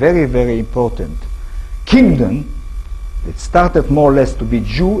about a very, very important kingdom that started more or less to be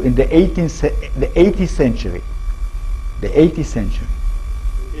Jew in the 80th century. The 80th century.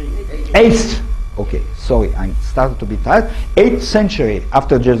 8th. Okay, sorry, I started to be tired. 8th century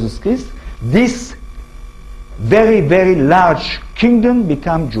after Jesus Christ, this very, very large kingdom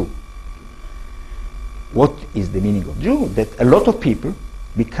became Jew. What is the meaning of Jew? That a lot of people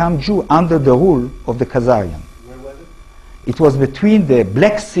become Jew under the rule of the Khazarian. Where was it? It was between the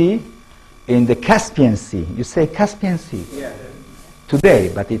Black Sea and the Caspian Sea. You say Caspian Sea? Yeah.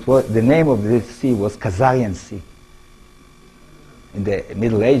 Today, but it was the name of this sea was Khazarian Sea. In the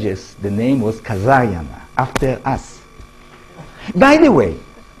Middle Ages, the name was Khazarian, after us. By the way,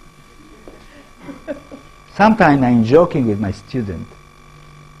 sometimes I'm joking with my student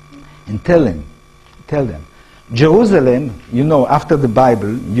and tell them, Jerusalem, after the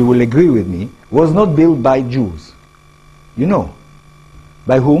Bible, you will agree with me, was not built by Jews.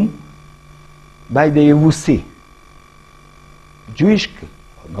 By whom? By the Yevusi.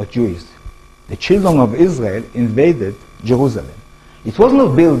 Not Jewish. The children of Israel invaded Jerusalem. It was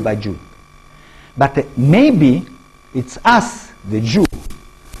not built by Jews. But maybe it's us, the Jew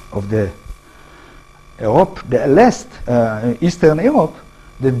of the Europe, the Eastern Europe,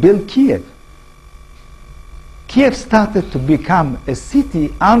 that built Kiev. Kiev started to become a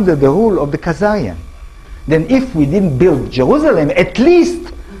city under the rule of the Khazarian. Then if we didn't build Jerusalem, at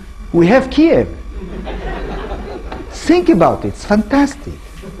least we have Kiev. Think about it, it's fantastic.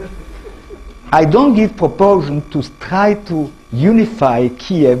 I don't give proportion to try to unify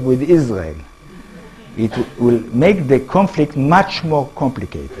Kiev with Israel. It will make the conflict much more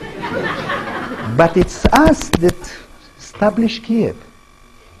complicated. But it's us that established Kiev.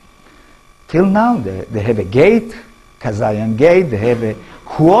 Till now, they have a gate, Khazarian gate, they have a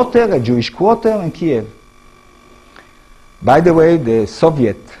quarter, a Jewish quarter in Kiev. By the way, the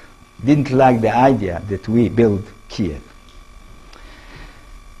Soviet didn't like the idea that we build Kiev.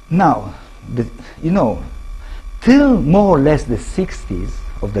 Now, till more or less the 60s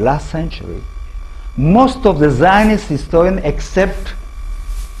of the last century, most of the Zionist historians accept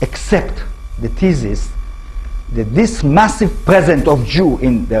the thesis that this massive presence of Jew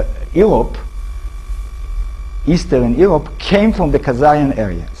in Europe, Eastern Europe, came from the Khazarian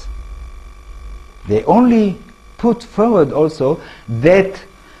areas. They only put forward also that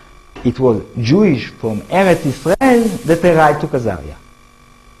it was Jewish from Eretz Israel that arrived to Khazaria.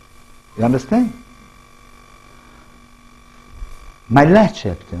 You understand? My last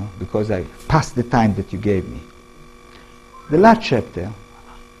chapter, because I passed the time that you gave me, the last chapter,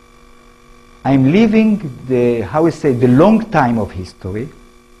 I'm leaving the long time of history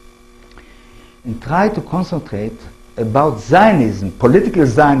and try to concentrate about Zionism, political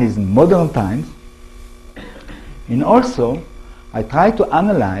Zionism, modern times, and also I try to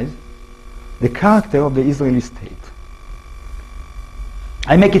analyze the character of the Israeli state.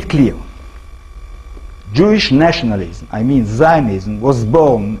 I make it clear. Jewish nationalism, Zionism, was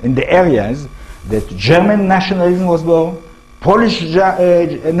born in the areas that German nationalism was born, Polish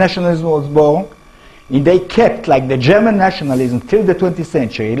nationalism was born, and they kept like the German nationalism till the 20th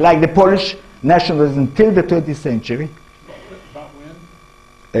century, like the Polish nationalism till the 20th century. About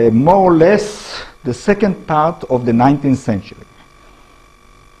when? More or less the second part of the 19th century.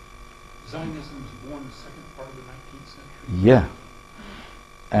 Zionism was born in the second part of the 19th century. Yeah.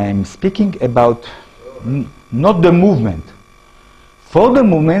 I'm speaking about not the movement. For the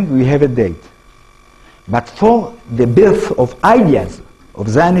movement, we have a date. But for the birth of ideas, of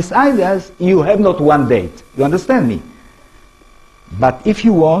Zionist ideas, you have not one date. You understand me? But if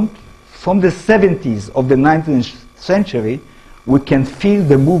you want, from the 70s of the 19th century, we can feel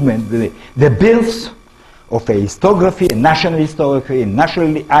the movement, the birth of a historiography, a national historiography, and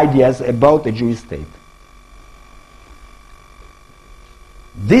national ideas about a Jewish state.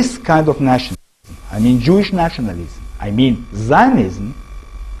 This kind of nationalism, Jewish nationalism, Zionism,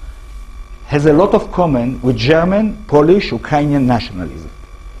 has a lot of common with German, Polish, Ukrainian nationalism.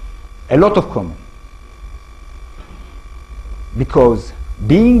 A lot of common. Because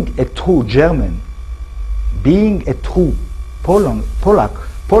being a true German, being a true Polish,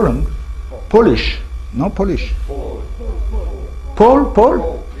 no Polish. Paul.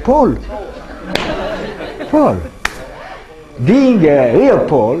 Being a real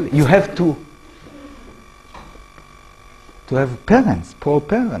Pole, you have to have parents, Pole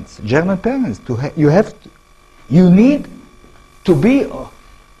parents, German parents. You need to be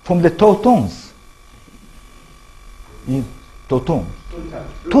from the Teutons. Teuton.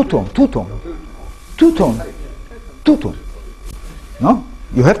 No?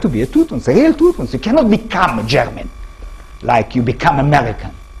 You have to be a Teutons, a real Teutons. You cannot become a German like you become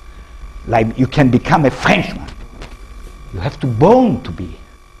American, like you can become a Frenchman. You have to born to be.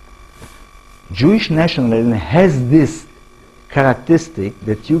 Jewish nationalism has this characteristic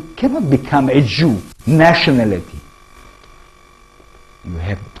that you cannot become a Jew, nationality. You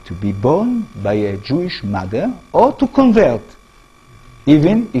have to be born by a Jewish mother or to convert,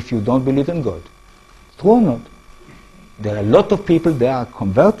 even if you don't believe in God. True or not? There are a lot of people that are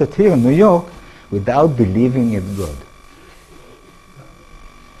converted here in New York without believing in God.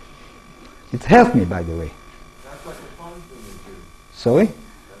 It helped me, by the way. That's what defines them as Jews. Sorry? That's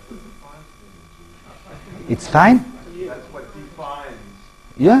what defines them as Jews. It's fine? That's what defines.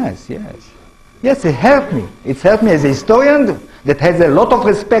 Yes. Yes, it helped me. It helped me as a historian that has a lot of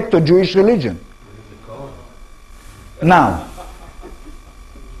respect to Jewish religion. Now,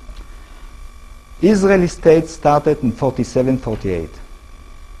 Israeli state started in 47, 48.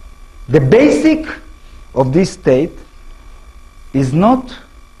 The basic of this state is not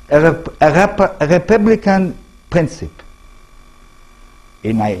a republican principle.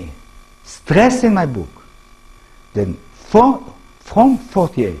 I stress in my book that from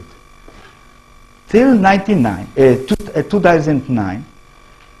 48 till 2009,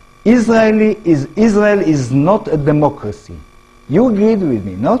 Israel is not a democracy. You agreed with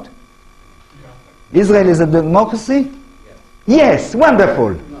me, not? Yeah. Israel is a democracy? Yes,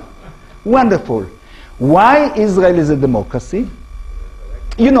 wonderful. Wonderful. Why Israel is a democracy?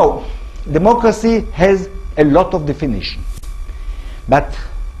 You know, democracy has a lot of definition. But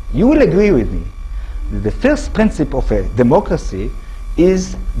you will agree with me that the first principle of a democracy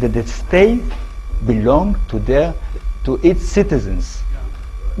is that the state belongs to its citizens.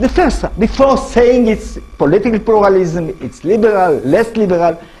 The first, before saying it's political pluralism, it's liberal, less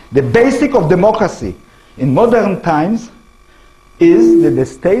liberal, the basic of democracy in modern times is that the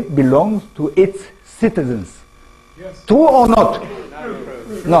state belongs to its citizens. Yes. True or not?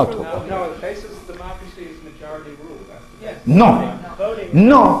 Not true. No, the basis of democracy is majority rule. Yes. No.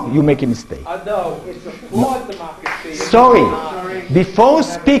 No, you make a mistake. No, it's a flawed democracy. Sorry. Before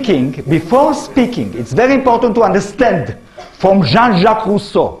speaking, it's very important to understand from Jean-Jacques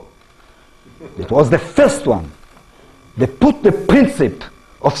Rousseau. It was the first one. They put the principle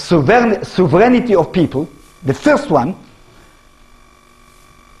of sovereignty of people, the first one,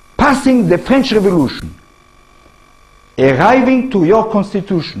 passing the French Revolution, arriving to your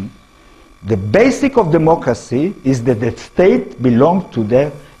constitution. The basic of democracy is that the state belongs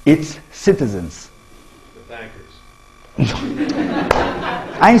to its citizens. The bankers.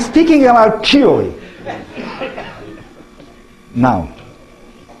 I'm speaking about theory. Now,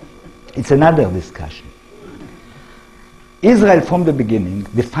 it's another discussion. Israel from the beginning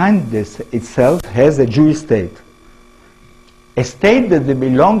defined itself as a Jewish state. A state that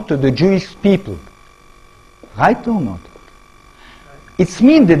belongs to the Jewish people. Right or not? It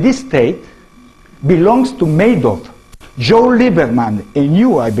means that this state belongs to Madoff, Joe Lieberman, and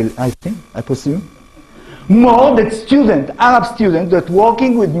you, I presume, more than Arab students that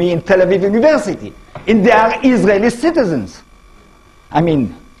working with me in Tel Aviv University. And they are Israeli citizens. I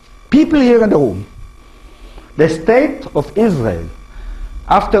mean, people here in the room. The state of Israel,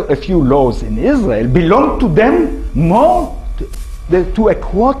 after a few laws in Israel, belong to them more to a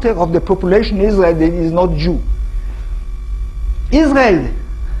quarter of the population in Israel that is not Jew. Israel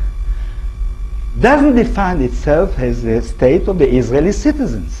doesn't define itself as a state of the Israeli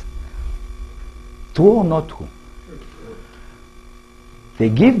citizens. True or not true? They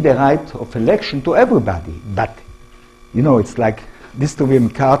give the right of election to everybody, but you know, it's like distributing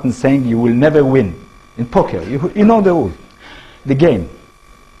cards saying you will never win in poker. You know the rule, the game.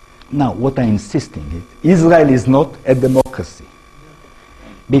 Now, what I'm insisting is Israel is not a democracy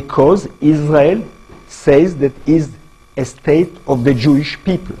because Israel says that it is a state of the Jewish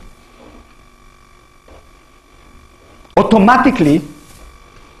people. Automatically,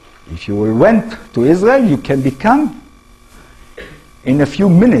 if you went to Israel, you can become, in a few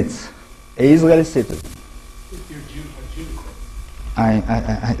minutes, an Israeli citizen. If you're a Jew.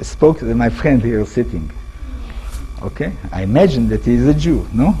 I spoke to my friend here sitting. Okay? I imagine that he is a Jew,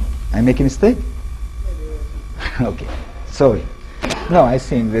 no? I make a mistake? Okay, sorry. No, I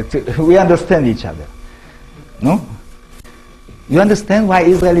think that we understand each other. No? You understand why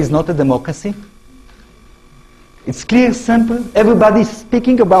Israel is not a democracy? It's clear, simple. Everybody is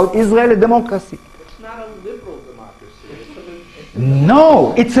speaking about Israel, a democracy. It's not a liberal democracy.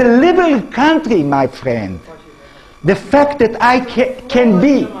 No, it's a liberal country, my friend. The fact that I can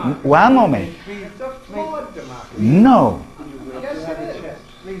be... One moment. It's a flawed democracy. No. Yes, it is.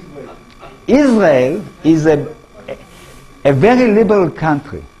 Please wait. Israel is a very liberal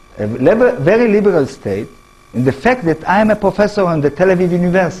country, a very liberal state, in the fact that I am a professor on the Tel Aviv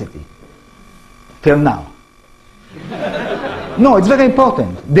University, till now. No, it's very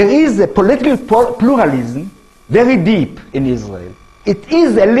important. There is a political pluralism very deep in Israel. It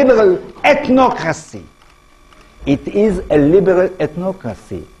is a liberal ethnocracy. It is a liberal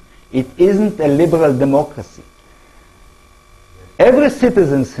ethnocracy. It isn't a liberal democracy. Every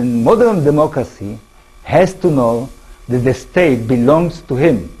citizen in modern democracy has to know that the state belongs to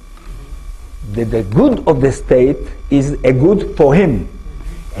him. That the good of the state is a good for him.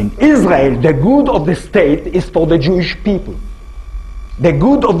 In Israel, the good of the state is for the Jewish people. The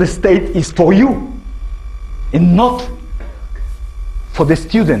good of the state is for you, and not for the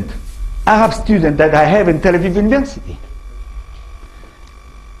student, Arab student that I have in Tel Aviv University.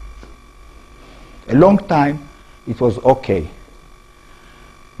 A long time, it was okay.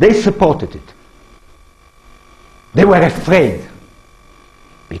 They supported it. They were afraid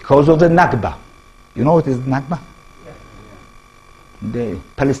because of the Nakba. You know what is Nakba? The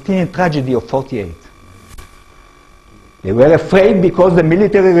Palestinian tragedy of 48. They were afraid because the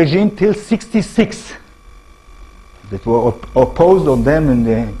military regime till 66 that were opposed on them in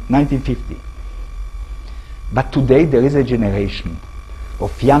the 1950. But today there is a generation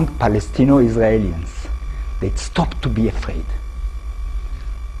of young Palestino-Israelis that stop to be afraid.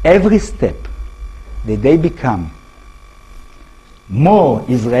 Every step that they become more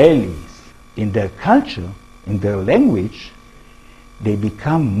Israelis in their culture, in their language, they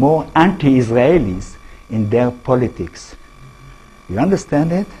become more anti-Israelis in their politics. You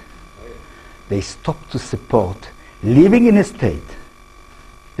understand it? They stop to support living in a state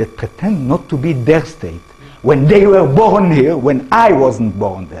that pretend not to be their state when they were born here, when I wasn't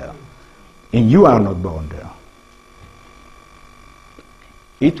born there, and you are not born there.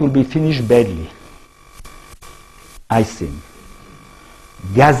 It will be finished badly, I think.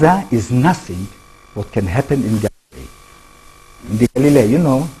 Gaza is nothing what can happen in Galilee. In the Galilee, you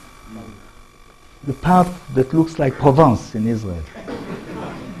know, the part that looks like Provence in Israel.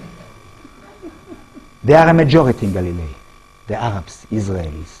 They are a majority in Galilee, the Arabs,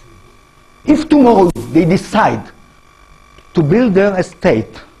 Israelis. If tomorrow they decide to build there a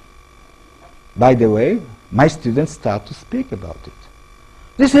state, by the way, my students start to speak about it.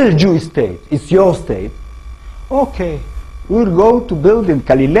 This is a Jewish state, it's your state. Okay, we'll go to build in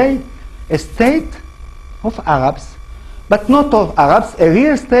Galilee a state of Arabs, but not of Arabs, a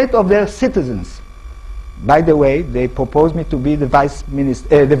real state of their citizens. By the way, they proposed me to be the vice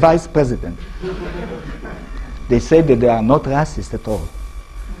president. They say that they are not racist at all.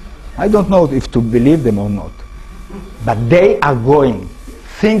 I don't know if to believe them or not. But they are going,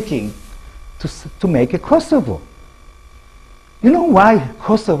 thinking to make a Kosovo. You know why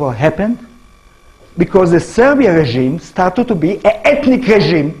Kosovo happened? Because the Serbia regime started to be an ethnic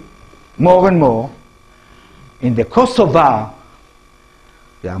regime, more and more. In the Kosovar,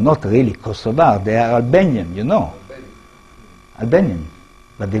 they are not really Kosovar, they are Albanian, you know. Albanian.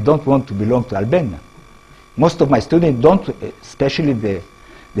 But they don't want to belong to Albania. Most of my students don't, especially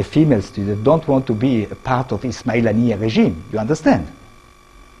the female students, don't want to be a part of Ismail Haniyeh regime. You understand?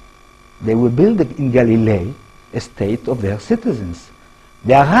 They will build in Galilee a state of their citizens.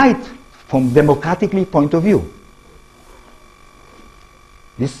 They are right from democratically point of view.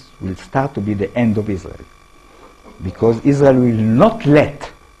 This will start to be the end of Israel. Because Israel will not let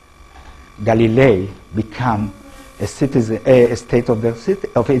Galilee become a state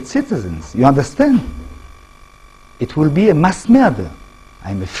of its citizens. You understand? It will be a mass murder.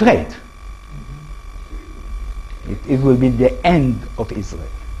 I'm afraid. It will be the end of Israel.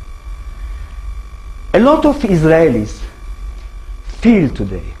 A lot of Israelis feel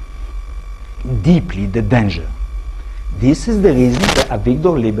today deeply the danger. This is the reason that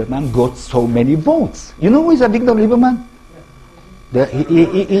Avigdor Lieberman got so many votes. You know who is Avigdor Lieberman?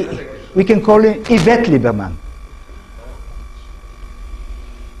 We can call him Yvette Lieberman.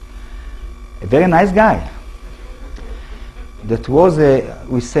 A very nice guy. that was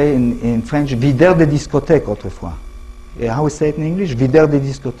we say in French, videur de discothèque autrefois. How we say it in English? Videur de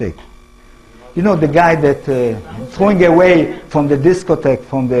discothèque. You know, the guy that throwing away from the discotheque,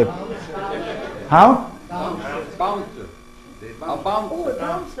 from the... How? Bouncer. A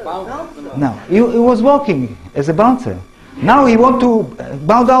bouncer. No, he was working as a bouncer. Now he want to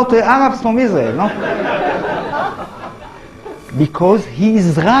bound out the Arabs from Israel, no? Because he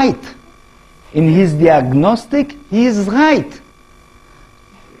is right. In his diagnostic, he is right.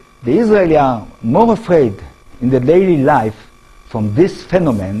 The Israelis are more afraid in the daily life from this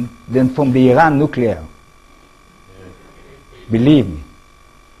phenomenon than from the Iran nuclear. Believe me.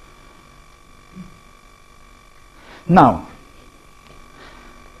 Now,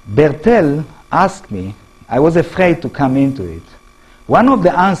 Bertel asked me, I was afraid to come into it. One of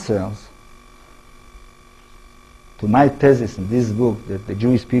the answers to my thesis in this book, that the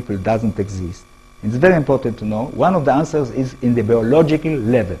Jewish people doesn't exist, it's very important to know, one of the answers is in the biological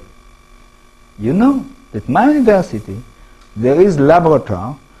level. You know that my university, there is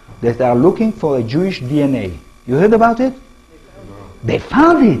laboratory that are looking for a Jewish DNA. You heard about it? No. They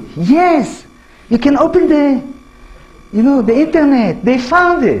found it, yes. You can open the internet. They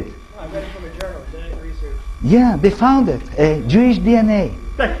found it. I read it from a journal, genetic research. Yeah, they found it, a Jewish DNA.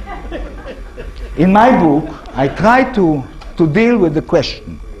 In my book, I try to deal with the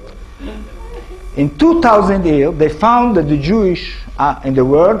question. In 2000 years, they found that the Jewish in the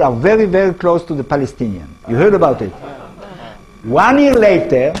world are very, very close to the Palestinian. You heard about it? 1 year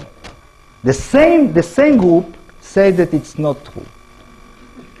later, the same group say that it's not true.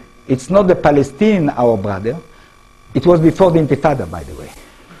 It's not the Palestinian, our brother. It was before the Intifada, by the way.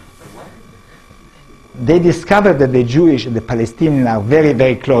 They discovered that the Jewish and the Palestinian are very,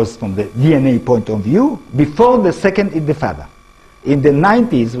 very close from the DNA point of view before the second Intifada, in the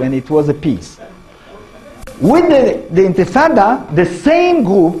 90s when it was a peace. With the Intifada, the same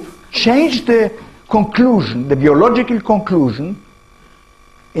group changed the conclusion, the biological conclusion,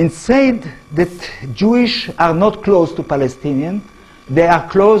 and said that Jewish are not close to Palestinian, they are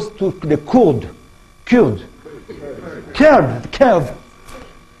close to the Kurd.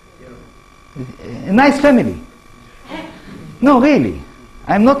 A nice family. No, really.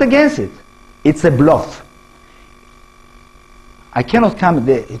 I'm not against it. It's a bluff. I cannot come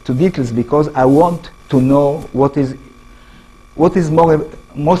to details because I want to know what is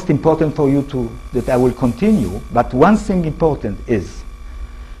most important for you that I will continue. But one thing important is,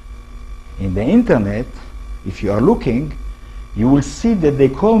 in the internet, if you are looking, you will see that they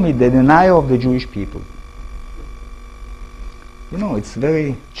call me the denier of the Jewish people. You know, it's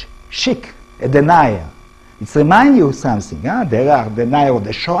very chic, a denier. It reminds you of something. There are denier of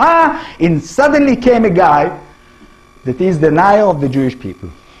the Shoah, and suddenly came a guy that is denier of the Jewish people.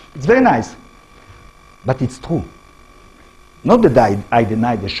 It's very nice, but it's true. Not that I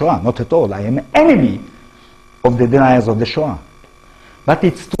deny the Shoah, not at all. I am an enemy of the deniers of the Shoah. But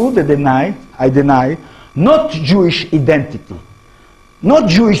it's true that I deny not Jewish identity, not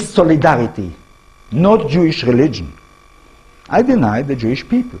Jewish solidarity, not Jewish religion. I deny the Jewish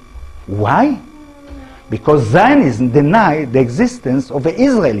people. Why? Because Zionism denied the existence of the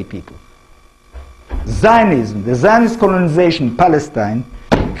Israeli people. Zionism, the Zionist colonization in Palestine,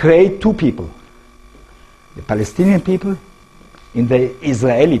 create two people. The Palestinian people and the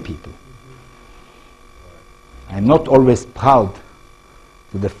Israeli people. I'm not always proud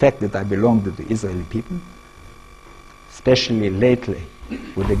to the fact that I belong to the Israeli people, especially lately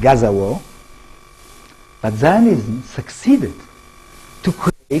with the Gaza war. But Zionism succeeded to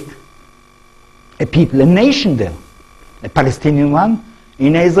create a people, a nation there, a Palestinian one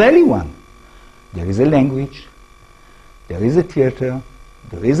and an Israeli one. There is a language, there is a theater,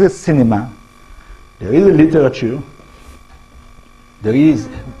 there is a cinema, there is a literature, there is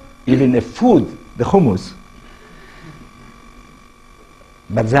even a food, the hummus.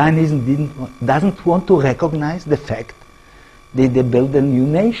 But Zionism doesn't want to recognize the fact that they build a new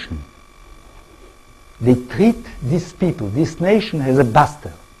nation. They treat these people, this nation, as a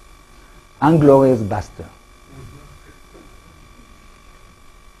bastard, unglorious bastard.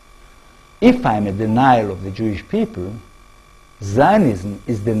 If I'm a denial of the Jewish people, Zionism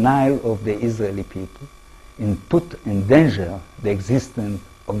is denial of the Israeli people and put in danger the existence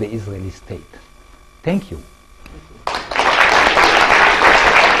of the Israeli state. Thank you.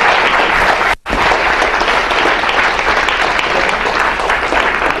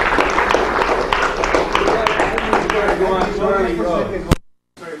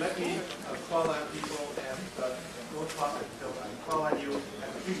 Sorry, let me call on people and we'll talk until I call on you. And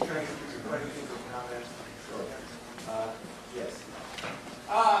please try to do your questions or comments. Yes.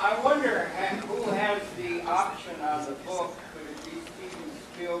 I wonder who has the option on the book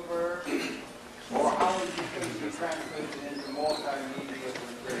over, or how is it going to be translated into multimedia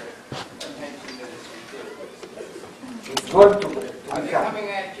with their attention that it's ridiculous? Are they coming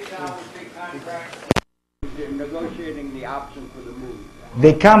at you now with big contracts? They're negotiating the option for the movie.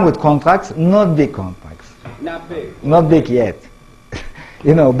 They come with contracts, not big contracts. Not big. Not big yet.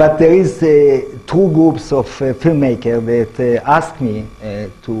 You know, but there is two groups of filmmakers that ask me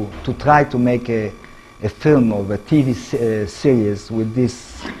to try to make a film of a TV series with this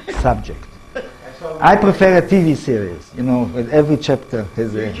subject. I prefer a TV series, you know, with every chapter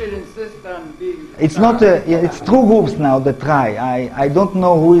has a... You should insist on being... It's not a, it's two groups now that try. I don't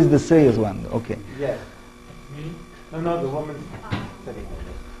know who is the serious one. Okay. Yes. Me? No, the woman sitting.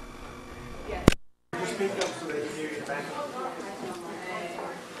 Yes. Just speak up so they can hear you back.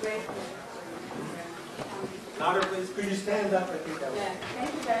 Louder, please. Could you stand up? I think that was... Yeah.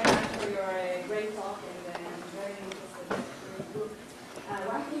 Thank you very much for your great talk and very interesting group.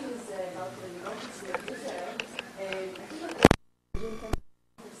 One thing is about the democracy of Israel. I think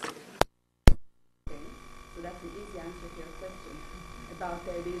so that's an easy answer to your question about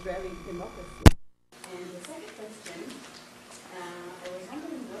the Israeli democracy. And the second question, I was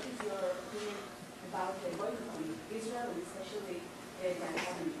wondering what is your opinion about the boycotting Israel and especially the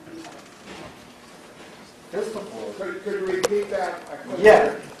anti-Zionist. First of all, could you repeat that?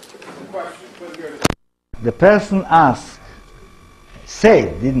 Yeah. The question. The person asked,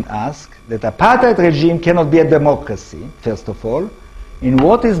 didn't ask, that apartheid regime cannot be a democracy, first of all, in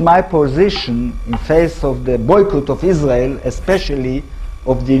what is my position in face of the boycott of Israel, especially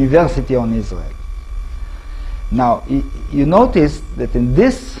of the university on Israel. Now, you notice that in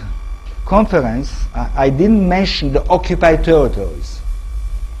this conference, I didn't mention the occupied territories.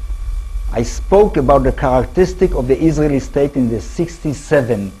 I spoke about the characteristic of the Israeli state in the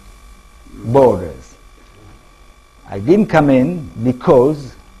 67 borders. I didn't come in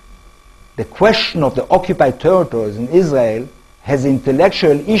because the question of the occupied territories in Israel has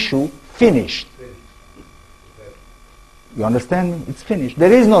intellectual issue finished. You understand me? It's finished.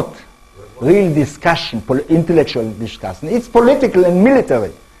 There is not real discussion, intellectual discussion. It's political and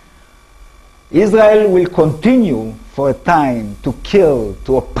military. Israel will continue for a time to kill,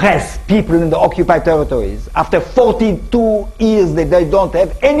 to oppress people in the occupied territories. After 42 years that they don't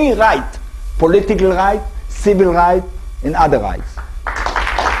have any right, political right, civil right, and other rights.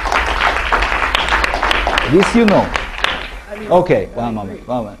 This you know. Okay, one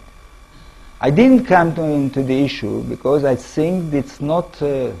moment. I didn't come into the issue because I think it's not,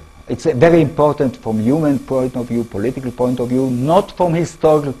 it's very important from human point of view, political point of view, not from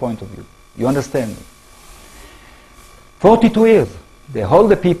historical point of view. You understand me? 42 years. They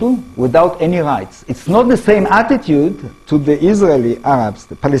hold the people without any rights. It's not the same attitude to the Israeli Arabs,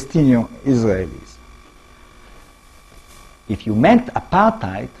 the Palestinian Israelis. If you meant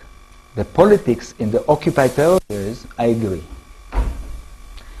apartheid, the politics in the occupied territories, I agree.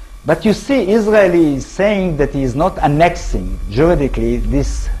 But you see, Israel is saying that he is not annexing juridically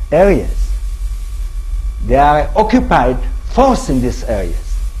these areas. They are occupied, forcing these areas.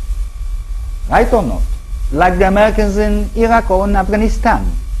 Right or not? Like the Americans in Iraq or in Afghanistan.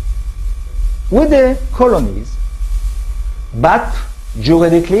 With the colonies. But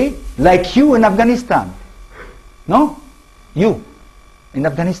juridically, like you in Afghanistan. No? You in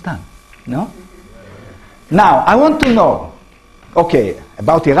Afghanistan. No? Now, I want to know, okay,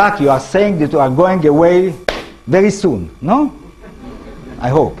 about Iraq, you are saying that you are going away very soon. No? I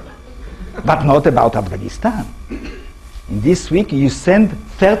hope. But not about Afghanistan. In this week, you send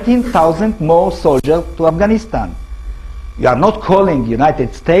 13,000 more soldiers to Afghanistan. You are not calling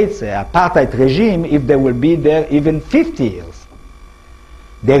United States an apartheid regime if they will be there even 50 years.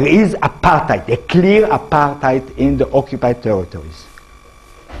 There is apartheid, a clear apartheid in the occupied territories.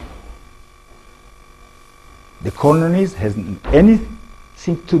 The colonies has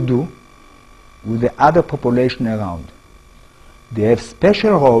anything to do with the other population around. They have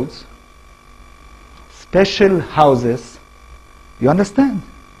special roads, special houses. You understand?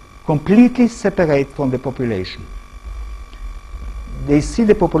 Completely separate from the population. They see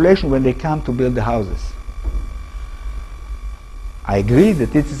the population when they come to build the houses. I agree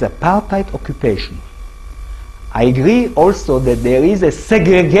that it is apartheid occupation. I agree also that there is a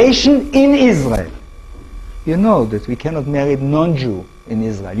segregation in Israel. You know that we cannot marry non-Jew in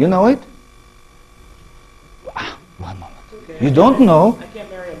Israel. You know it? One moment. Okay. You don't know? I can't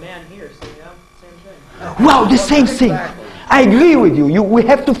marry a man here, so yeah, same thing. Wow, the same thing. I agree with you. We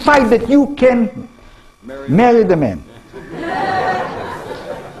have to fight that you can marry the man.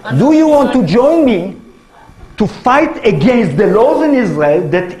 Do you want to join me to fight against the laws in Israel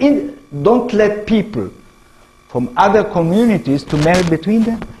that don't let people from other communities to marry between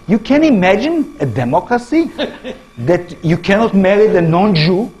them? You can imagine a democracy that you cannot marry the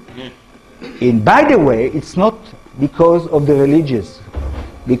non-Jew? And by the way, it's not because of the religious,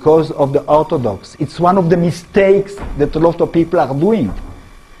 because of the Orthodox. It's one of the mistakes that a lot of people are doing.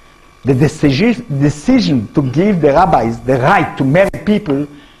 The decision to give the rabbis the right to marry people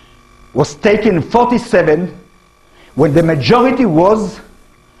was taken in 1947 when the majority was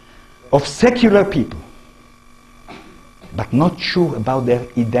of secular people, but not sure about their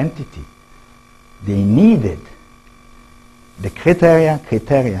identity. They needed the criteria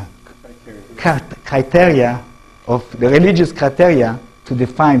of the religious criteria to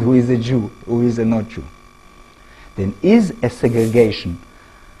define who is a Jew, who is a not Jew. Then is a segregation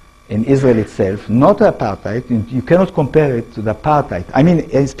in Israel itself, not apartheid. You cannot compare it to the apartheid. I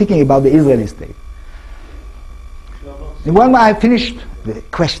mean, speaking about the Israeli state. When I finished the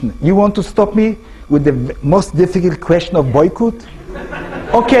question, you want to stop me with the most difficult question of boycott?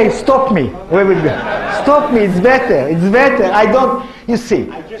 Okay, stop me. Where we go? Stop me, it's better. It's better. I don't, you see.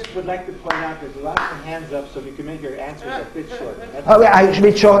 I just would like to point out there's lots of hands up, so if you can make your answers a bit shorter. Okay, I should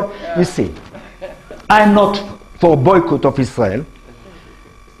be short. You see, I'm not for boycott of Israel.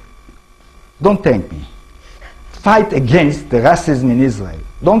 Don't thank me. Fight against the racism in Israel.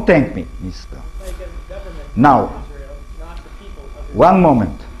 Don't thank me, mister. Now, one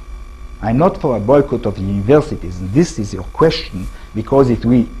moment. I'm not for a boycott of universities. This is your question, because it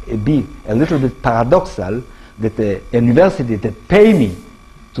will be a little bit paradoxal that a university that pay me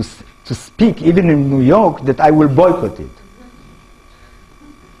to speak, even in New York, that I will boycott it.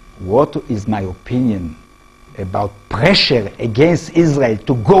 What is my opinion about pressure against Israel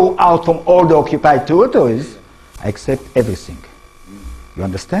to go out from all the occupied territories? I accept everything. You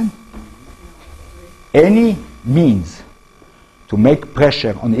understand? Any means to make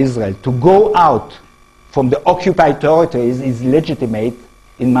pressure on Israel to go out from the occupied territories is legitimate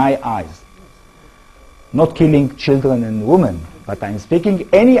in my eyes. Not killing children and women, but I'm speaking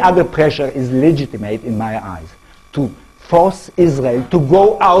any other pressure is legitimate in my eyes. To force Israel to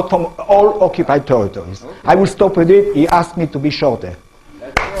go out from all occupied territories. Okay. I will stop with it. He asked me to be shorter.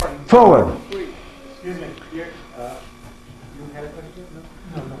 Forward. Excuse me. You had a question?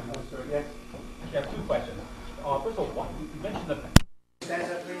 No, sorry. Yes. I have two questions. First of all, you mentioned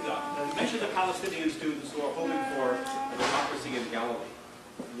you mentioned the Palestinian students who are hoping for a democracy in Galilee.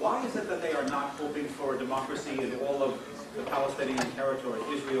 Why is it that they are not hoping for a democracy in all of the Palestinian territory,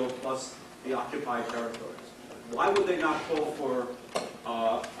 Israel plus the occupied territories? Why would they not call for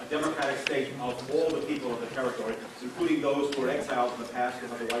a democratic state of all the people of the territory, including those who were exiled in the past who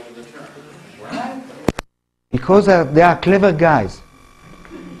have the right to return? Because they are clever guys.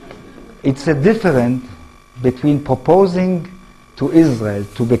 It's a difference between proposing to Israel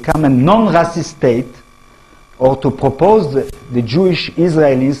to become a non-racist state or to propose the Jewish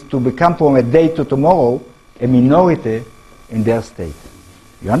Israelis to become from a day to tomorrow a minority in their state.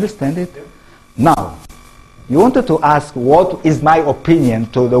 You understand it? Now, you wanted to ask what is my opinion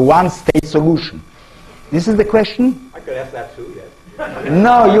to the one-state solution. This is the question? I could ask that too, yes.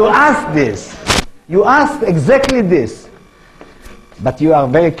 No, you asked this. You asked exactly this. But you are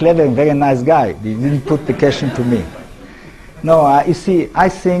very clever and very nice guy. You didn't put the question to me. No, you see, I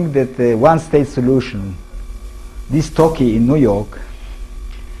think that the one-state solution, this talkie in New York,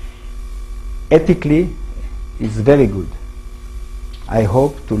 ethically is very good. I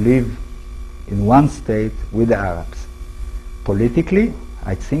hope to live in one state with the Arabs. Politically,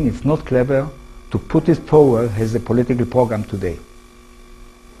 I think it's not clever to put it forward as a political program today.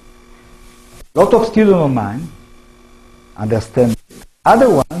 A lot of students of mine understand. Other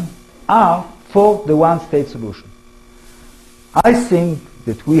ones are for the one-state solution. I think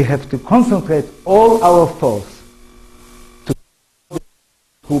that we have to concentrate all our force to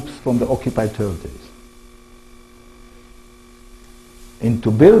troops from the occupied territories and to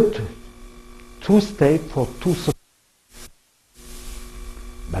build two states for two societies.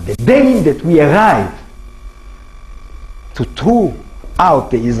 But the day that we arrive to throw out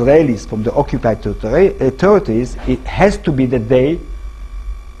the Israelis from the occupied territories, it has to be the day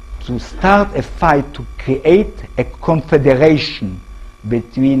to start a fight to create a confederation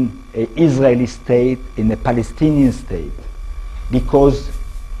between an Israeli state and a Palestinian state, because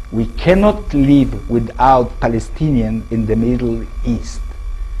we cannot live without Palestinians in the Middle East.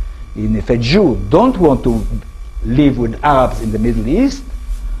 And if a Jew don't want to live with Arabs in the Middle East,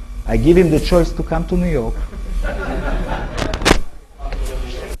 I give him the choice to come to New York.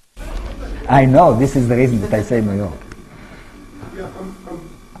 I know, this is the reason that I say New York. Yeah, I'm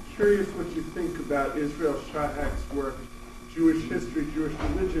curious what you think about Israel Shahak's work, Jewish History, Jewish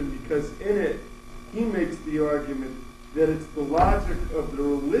Religion, because in it he makes the argument that it's the logic of the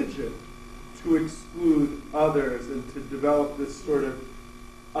religion to exclude others and to develop this sort of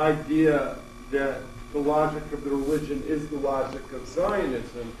idea that the logic of the religion is the logic of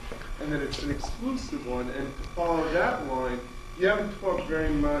Zionism, and that it's an exclusive one. And to follow that line, you haven't talked very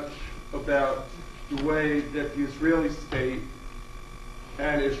much about the way that the Israeli state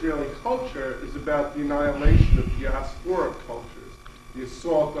and Israeli culture is about the annihilation of diasporic cultures, the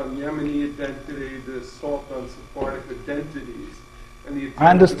assault on Yemeni identity, the assault on Sephardic identities, and the I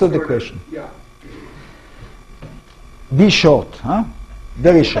understood the question. Yeah. Be short, huh?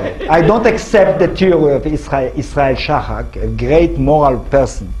 Very short. I don't accept the theory of Israel Shahak, a great moral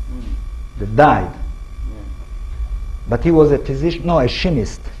person that died. But he was a physician, no, a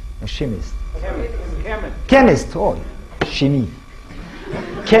chemist. A chemist. Chemist, oh, chemie.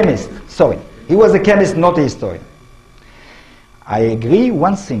 Chemist, sorry. He was a chemist, not a historian. I agree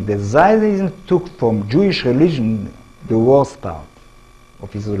one thing, that Zionism took from Jewish religion the worst part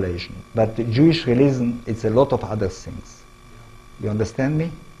of isolation. But the Jewish religion, it's a lot of other things. You understand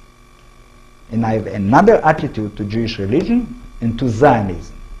me? And I have another attitude to Jewish religion and to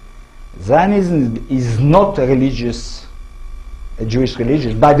Zionism. Zionism is not a Jewish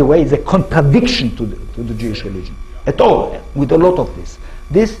religion. By the way, it's a contradiction to the Jewish religion. At all, with a lot of this.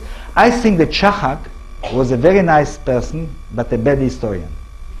 I think that Shahak was a very nice person, but a bad historian.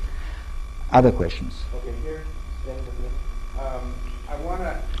 Other questions? Okay, here, stand in the middle. I want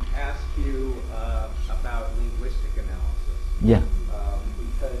to ask you about linguistic analysis. Yeah.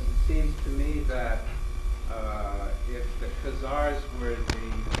 Because it seems to me that if the Khazars were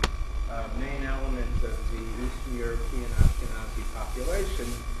the main element of the Eastern European Ashkenazi population,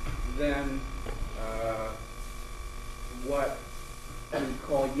 then what we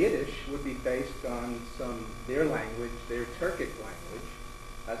call Yiddish would be based on their language, their Turkic language,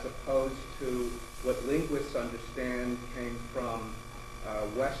 as opposed to what linguists understand came from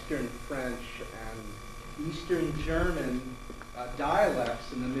Western French and Eastern German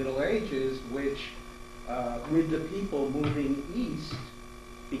dialects in the Middle Ages, which, with the people moving east,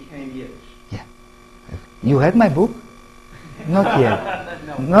 became Yiddish. Yeah. You had my book? Not yet.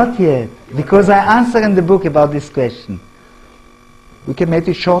 No. Not yet. Because I answer in the book about this question. We can make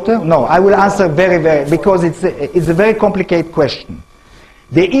it shorter? No, I will answer very, because it's a very complicated question.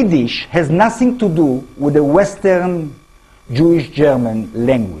 The Yiddish has nothing to do with the Western Jewish German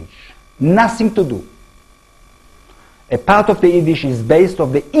language. Nothing to do. A part of the Yiddish is based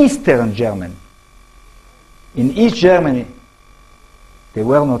on the Eastern German. In East Germany, they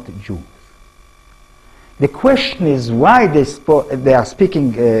were not Jews. The question is why they are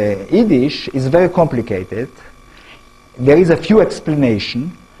speaking Yiddish is very complicated. There is a few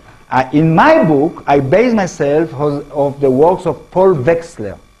explanations. In my book, I base myself on the works of Paul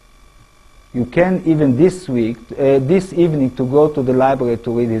Wechsler. You can even this evening to go to the library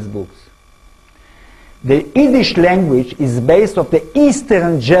to read his books. The Yiddish language is based on the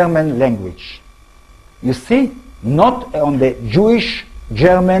Eastern German language. You see, not on the Jewish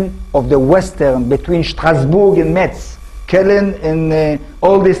German of the Western, between Strasbourg and Metz, Köln and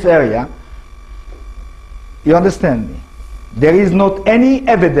all this area. You understand me? There is not any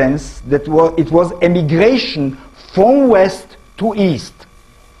evidence that it was emigration from west to east.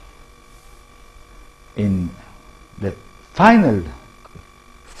 In the final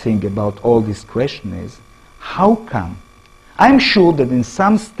thing about all this question is, how come? I'm sure that in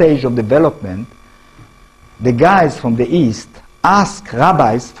some stage of development, the guys from the east asked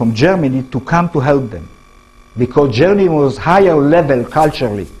rabbis from Germany to come to help them, because Germany was higher level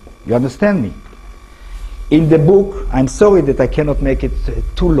culturally. You understand me? In the book, I'm sorry that I cannot make it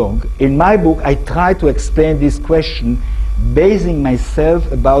too long. In my book, I try to explain this question, basing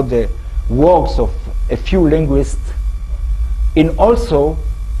myself about the works of a few linguists, and also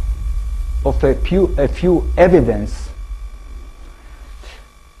of a few evidence.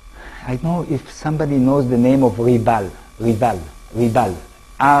 I know if somebody knows the name of Ribal,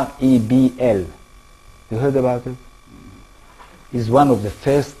 R-E-B-L. You heard about it? He's one of the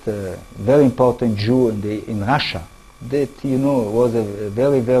first very important Jew in Russia that, you know, was a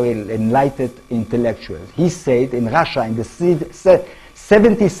very, very enlightened intellectual. He said in Russia in the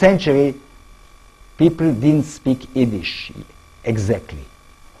 17th century, people didn't speak Yiddish exactly.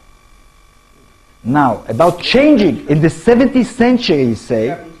 Now, about changing, in the 17th century, he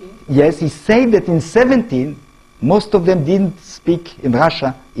said, yes, he said that in 17, most of them didn't speak in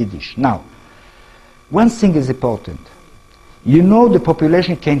Russia Yiddish. Now, one thing is important. You know the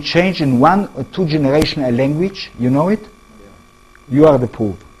population can change in 1 or 2 generations a language? You know it? Yeah. You are the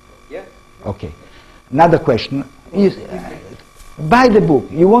proof. Yes. Okay. Another question. Buy the book.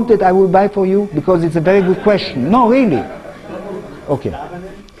 You want it, I will buy for you, because it's a very good question. No, really. Okay.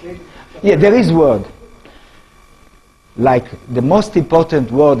 Yeah, there is word. Like the most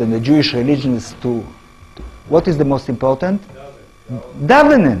important word in the Jewish religion is to what is the most important?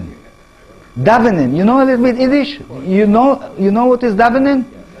 Davening. Davening. You know a little bit Yiddish? You know what is davening?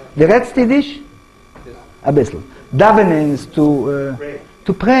 The redst Yiddish? A bisschen. Davening is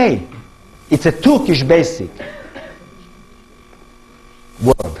to pray. It's a Turkish basic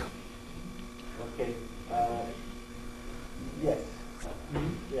word. Okay. Yes.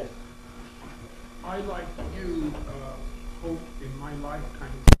 Yes. I, like you, hope in my lifetime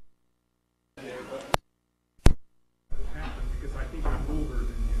happen because I think I'm older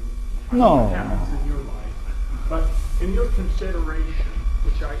than you. No. What happens in your life? But in your consideration,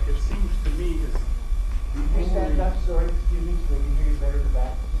 which it seems to me is the Stand up, sorry, excuse me, so we can hear you better in the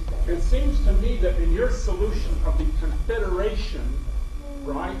back. it seems to me that in your solution of the confederation,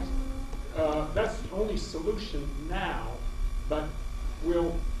 right, that's the only solution now, but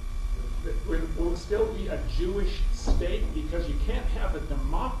will still be a Jewish state because you can't have a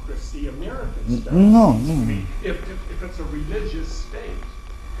democracy, American style. No. If it's a religious state.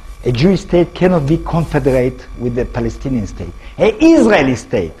 A Jewish state cannot be confederate with the Palestinian state. An Israeli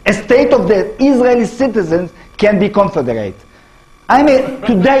state, a state of the Israeli citizens, can be confederate.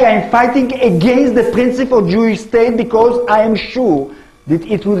 Today I am fighting against the principle of Jewish state because I am sure that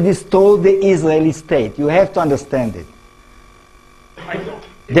it will destroy the Israeli state. You have to understand it.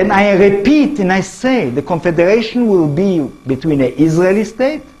 Then I repeat and I say the confederation will be between an Israeli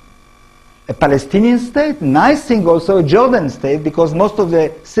state, a Palestinian state, and I think also a Jordan state, because most of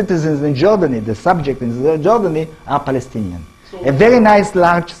the citizens in Jordan, the subjects in Jordan, are Palestinian. So a very nice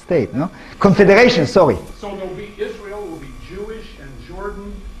large state, no? Confederation, sorry. So there'll be Israel will be Jewish, and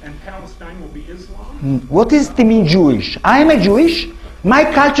Jordan and Palestine will be Islam? What does it mean Jewish? I am a Jewish? My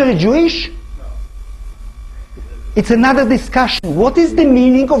culture is Jewish? It's another discussion. What is the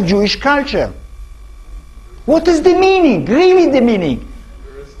meaning of Jewish culture? What is the meaning? Really the meaning?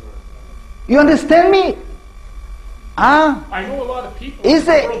 You understand me? I know a lot of people in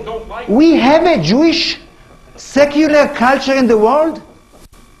the world don't like we have a Jewish secular culture in the world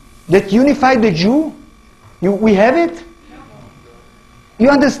that unified the Jew? We have it? You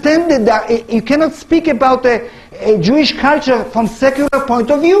understand that you cannot speak about a Jewish culture from secular point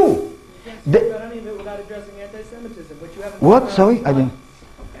of view. About any of it without addressing anti-Semitism, which you haven't. What? Sorry, I didn't.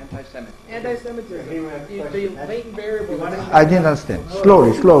 Anti-Semitism. The latent variable. I didn't understand.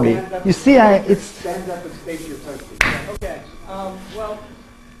 Slowly. You see, it's. Stand up and state your question. Okay. Well,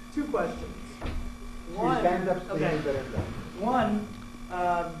 two questions. One. Stand up, One,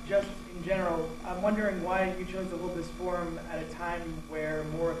 just in general, I'm wondering why you chose to hold this forum at a time where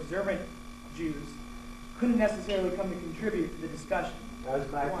more observant Jews couldn't necessarily come to contribute to the discussion. Most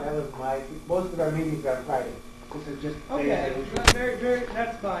of our meetings are on Friday. This is just Okay,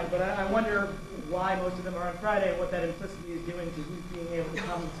 that's fine, but I wonder why most of them are on Friday and what that implicitly is doing to who's being able to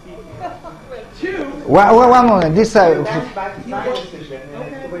come and speak. Two. One moment. This. That's my decision, and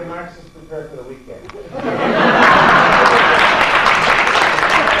it's the way Marxists prepare for the weekend.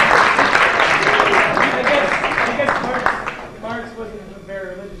 I guess Marx wasn't a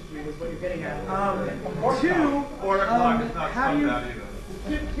very religious Jew, is what you're getting at.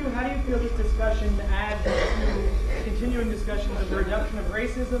 Two, how do you feel this discussion adds to continuing discussions of the reduction of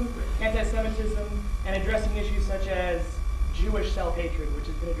racism, anti-Semitism, and addressing issues such as Jewish self-hatred, which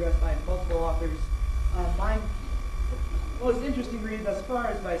has been addressed by multiple authors? My most interesting read thus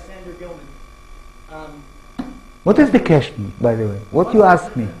far is by Sander Gilman. What is the question, by the way? What you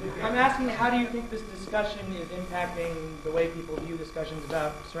asked me? I'm asking, how do you think this discussion is impacting the way people view discussions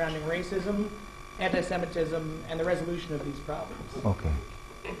about surrounding racism, anti-Semitism, and the resolution of these problems? Okay.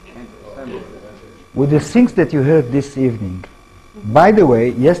 With the things that you heard this evening, by the way,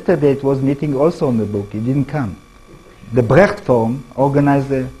 yesterday it was meeting also on the book. It didn't come. The Brecht Forum organized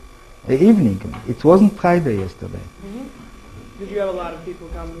the evening. It wasn't Friday yesterday. Mm-hmm. Did you have a lot of people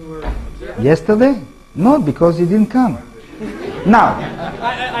come who were observant? Yesterday? No, because he didn't come. Now,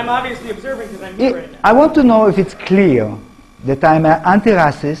 I'm obviously observing because I'm here right now. I want to know if it's clear that I'm an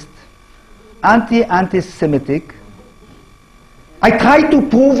anti-racist, anti-Semitic. I try to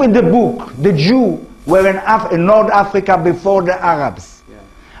prove in the book the Jew were in North Africa before the Arabs. Yeah.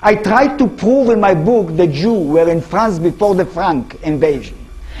 I try to prove in my book the Jew were in France before the Frank invasion.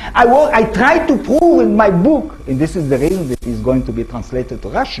 I try to prove in my book, and this is the reason that it's going to be translated to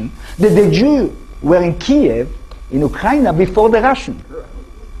Russian, that the Jew were in Kiev, in Ukraine, before the Russian.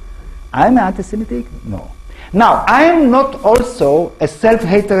 I'm anti-Semitic? No. Now, I am not also a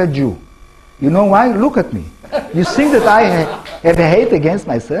self-hater Jew. You know why? Look at me. You think that I have... Have a hate against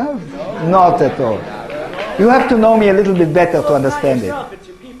myself? No. Not at all. You have to know me a little bit better to understand it. It's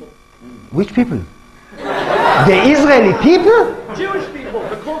your people. Which people? The Israeli people? Jewish people,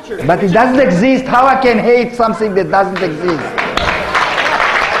 the culture. But it doesn't exist. How I can hate something that doesn't exist?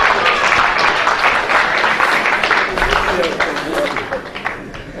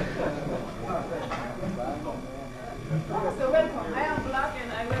 So welcome. I am black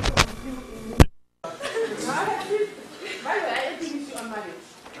and I welcome you in. By the way, I think you should marriage.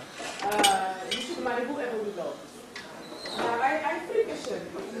 You should marry whoever we love. I think a question.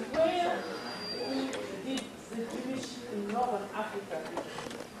 Where did the Jewish in Northern Africa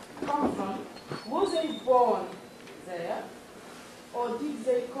come from? Was they born there, or did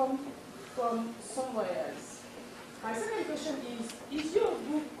they come from somewhere else? My second question is your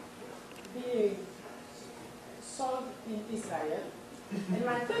book being sold in Israel? And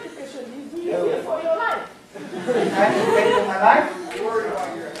my third question is, do you fear for your life? My life?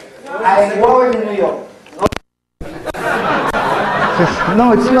 I am worried in New York.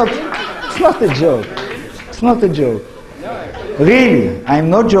 No, it's not. It's not a joke. It's not a joke. Really, I'm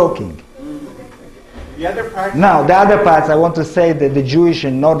not joking. The other part. Now, the other parts, I want to say that the Jewish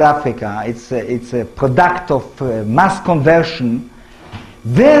in North Africa, it's a product of mass conversion,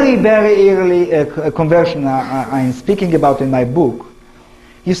 very, very early conversion I'm speaking about in my book.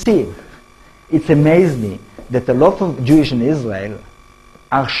 You see, it amazed me that a lot of Jews in Israel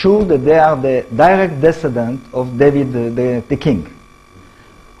are sure that they are the direct descendant of David the king.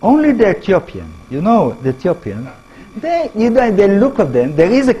 Only the Ethiopian, the Ethiopian, they look at them,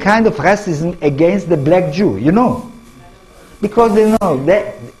 there is a kind of racism against the black Jew, because they know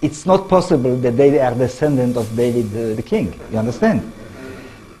that it's not possible that they are descendant of David the king, you understand?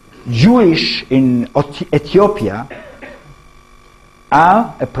 Jewish in Ethiopia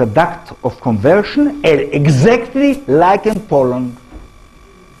are a product of conversion, exactly like in Poland.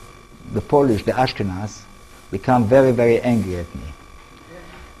 The Polish, the Ashkenaz, become very, very angry at me.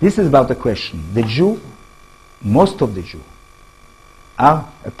 This is about the question. The Jew, most of the Jew, are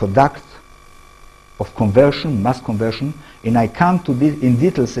a product of conversion, mass conversion, and I come to this in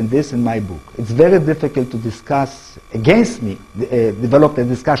details in this in my book. It's very difficult to discuss against me, develop a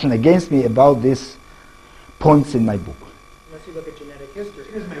discussion against me about these points in my book. Unless you look at genetic history.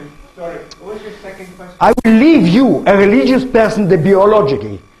 Excuse me. Sorry. What was your second question? I will leave you, a religious person, the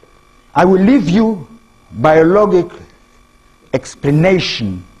biologically. I will leave you biologic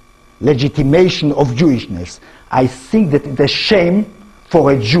explanation, legitimation of Jewishness. I think that it's a shame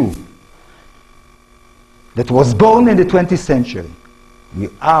for a Jew that was born in the 20th century. We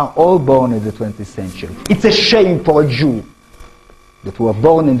are all born in the 20th century. It's a shame for a Jew that was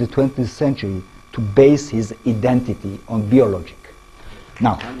born in the 20th century to base his identity on biologic.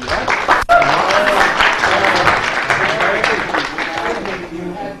 Now,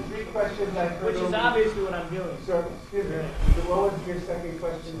 Which is obviously what I'm doing. So, excuse me. What was your second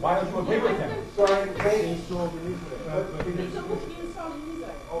question? Why don't you agree with him? Sorry, wait.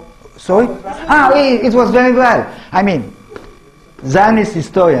 sorry? It was very well. I mean, Zionist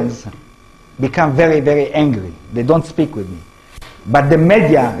historians become very, very angry. They don't speak with me. But the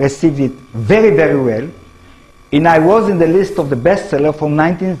media received it very, very well. And I was in the list of the bestseller for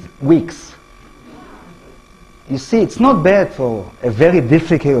 19 weeks. You see, it's not bad for a very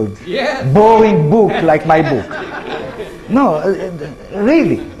difficult, boring book like my book. No,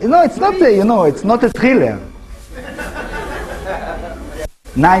 really. It's not it's not a thriller.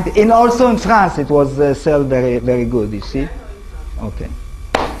 And also in France it was sold very, very good, you see? Okay.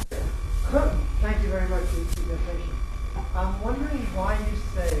 Thank you very much for your presentation. I'm wondering why you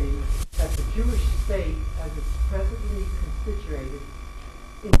say that the Jewish state, as it's presently constituted,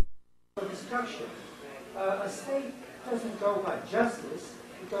 is for destruction. A state doesn't go by justice,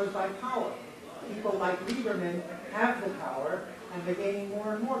 it goes by power. People like Lieberman have the power, and they're gaining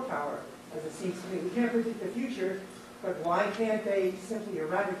more and more power, as it seems to me. We can't predict the future, but why can't they simply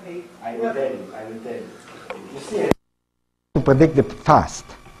eradicate? I will tell you. You see, to predict the past.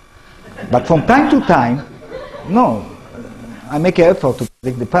 But from time to time, no, I make an effort to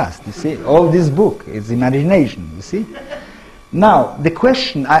predict the past, you see. All this book is imagination, you see. Now, the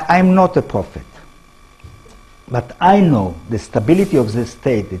question, I'm not a prophet. But I know the stability of the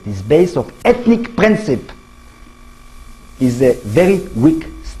state that is based on ethnic principle is a very weak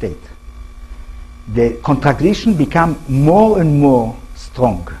state. The contradiction become more and more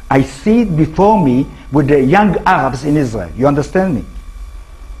strong. I see it before me with the young Arabs in Israel. You understand me?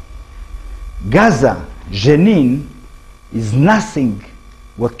 Gaza, Jenin, is nothing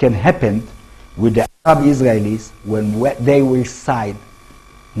what can happen with the Arab Israelis when they will decide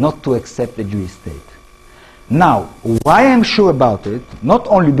not to accept the Jewish state. Now, why I'm sure about it, not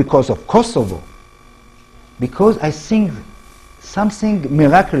only because of Kosovo, because I think something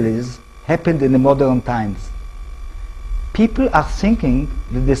miraculous happened in the modern times. People are thinking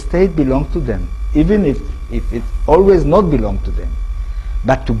that the state belongs to them, even if it always not belongs to them.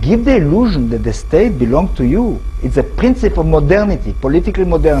 But to give the illusion that the state belongs to you, it's a principle of modernity, political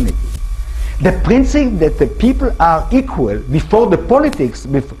modernity. The principle that the people are equal before the politics,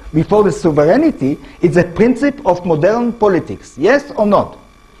 before the sovereignty, is a principle of modern politics. Yes or not?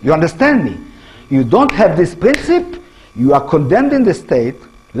 You understand me? You don't have this principle, you are condemned in the state,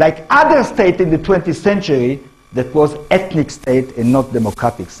 like other states in the 20th century that was ethnic state and not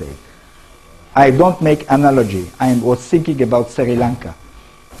democratic state. I don't make analogy. I was thinking about Sri Lanka.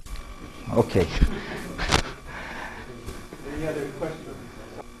 Okay. Any other questions?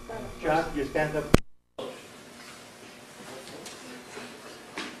 John, you stand up.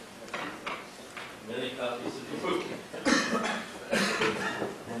 Many copies of the book.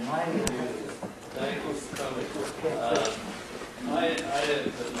 Thank you for coming. I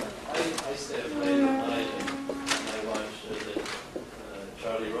stay up late at night and I watch the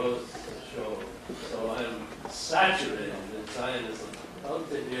Charlie Rose show, so I'm saturated in Zionism up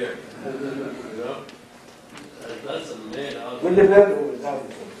to here. You know? That's amazing. With the blood or without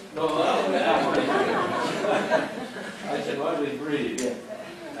the blood? No, I can hardly breathe.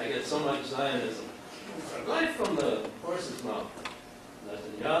 I get so much Zionism. Right from the horse's mouth.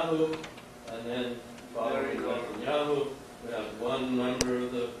 Netanyahu, and then following Netanyahu, we have one member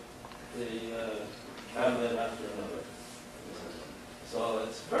of the cabinet after another. So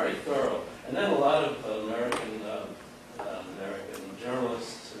it's very thorough. And then a lot of American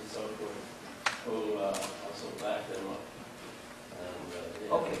journalists and so forth who also back them up.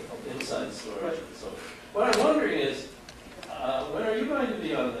 And inside stories and so forth. What I'm wondering is, when are you going to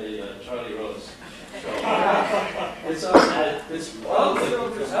be on the Charlie Rose show? It's on, it's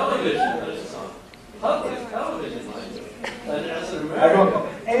public television that it's on. Public television, mind you. And as an American... I don't know.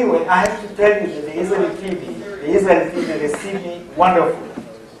 Anyway, I have to tell you that the Israeli TV received me wonderfully.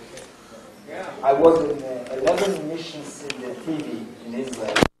 I was in 11 missions in the TV in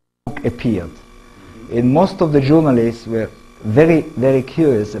Israel. Appeared. And most of the journalists were very, very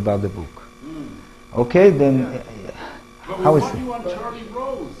curious about the book. Okay, then... How is it? You on Charlie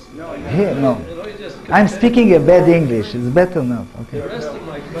Rose. Here, no. I'm speaking a bad English. It's better now. Okay. The rest of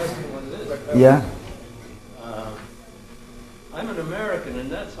my question was this. Yeah. I'm an American, and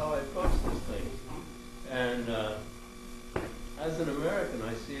that's how I approach this thing. And as an American,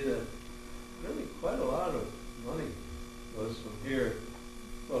 I see that really quite a lot of money goes from here.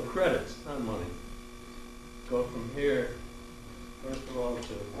 Well, credits, not money. Go from here, first of all,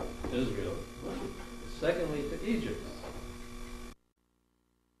 to Israel. Secondly, to Egypt.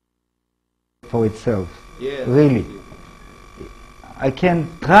 For itself. Yeah. Really. I can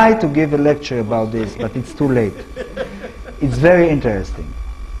try to give a lecture about this, but it's too late. It's very interesting.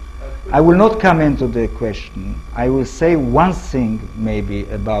 I will not come into the question. I will say one thing maybe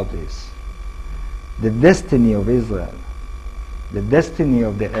about this. The destiny of Israel, the destiny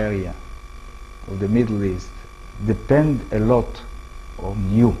of the area, of the Middle East, depend a lot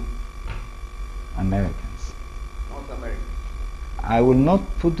on you, Americans. I will not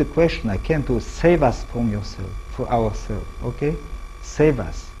put the question, I can't do save us from yourself, for ourselves, okay? Save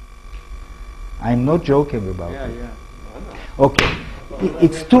us. I'm not joking about it. Yeah. Okay,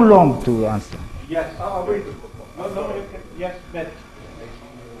 it's too long to answer. Yes, I'll read the book. Yes, Matt.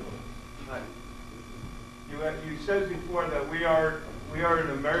 You said before that we are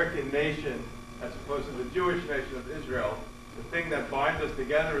an American nation as opposed to the Jewish nation of Israel. The thing that binds us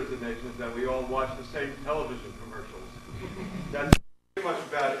together as a nation is that we all watch the same television commercials. That's pretty much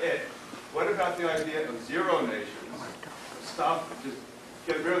about it. What about the idea of zero nations? Stop, just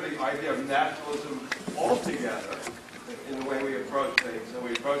get rid of the idea of nationalism altogether in the way we approach things. So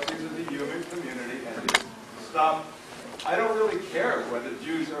we approach things as a human community and just stop. I don't really care whether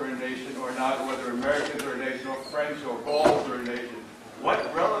Jews are a nation or not, or whether Americans are a nation, or French or Gauls are a nation.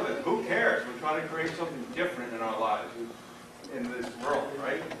 What relevant? Who cares? We're trying to create something different in our lives, in this world,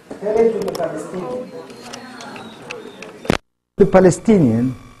 right? Tell it to the Palestinians. The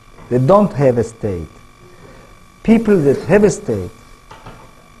Palestinians, they don't have a state. People that have a state,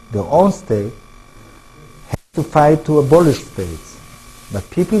 their own state, have to fight to abolish states. But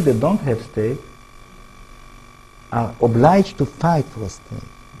people that don't have state are obliged to fight for a state.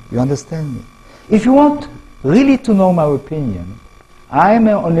 You understand me? If you want really to know my opinion, I am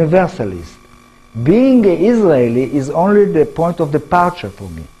a universalist. Being an Israeli is only the point of departure for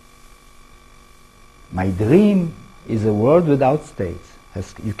me. My dream is a world without states,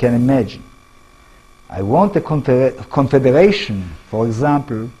 as you can imagine. I want a confederation, for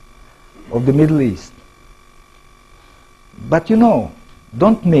example, of the Middle East. But you know,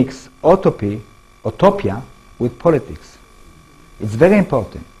 don't mix utopia with politics. It's very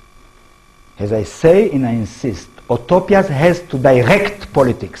important. As I say and I insist, utopia has to direct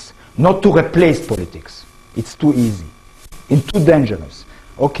politics, not to replace politics. It's too easy and too dangerous.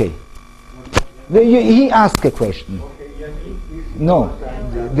 Okay. He asked a question. No,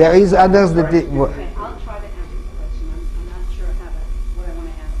 there is others that... Okay, I'll try to answer the question. I'm not sure what I want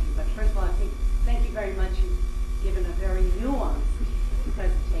to ask you, but first of all, thank you very much. You've given a very nuanced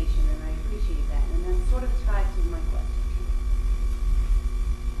presentation, and I appreciate that. And that sort of ties to my question.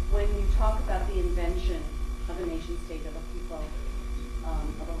 When you talk about the invention of a nation state, of a people,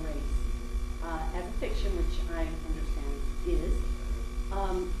 of a race, as a fiction, which I understand is,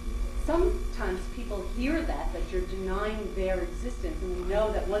 sometimes people hear that you're denying their existence, and we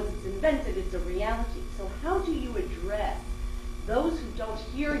know that once it's invented, it's a reality. So how do you address those who don't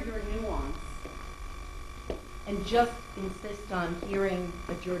hear your nuance and just insist on hearing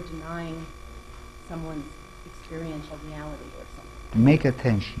that you're denying someone's experiential reality or something? Make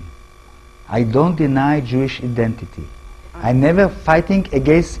attention. I don't deny Jewish identity. I'm never fighting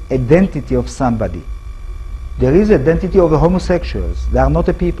against identity of somebody. There is identity of the homosexuals. They are not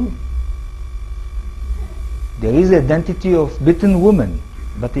a people. There is identity of beaten women,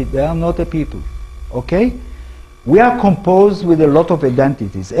 but they are not a people. Okay? We are composed with a lot of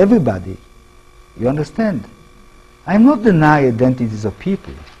identities. Everybody. You understand? I'm not denying identities of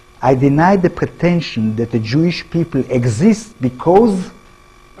people. I deny the pretension that the Jewish people exist because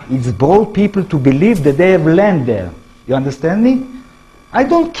it's brought people to believe that they have land there. You understand me? I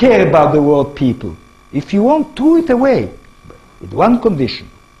don't care about the word people. If you want, throw it away. With one condition.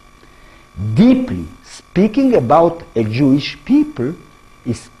 Deeply speaking about a Jewish people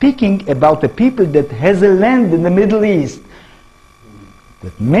is speaking about a people that has a land in the Middle East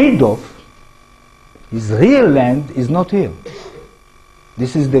that made of his real land is not here.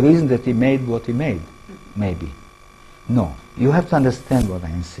 This is the reason that he made what he made, maybe. No, you have to understand what I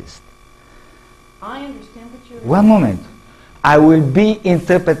insist. I understand what you're... One moment. I will be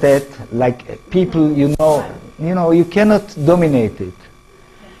interpreted like people, you know, you cannot dominate it.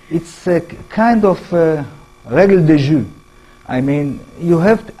 It's a kind of règle de jeu. I mean, you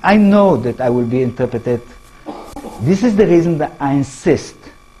have to, I know that I will be interpreted. This is the reason that I insist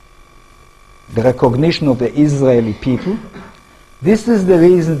the recognition of the Israeli people. This is the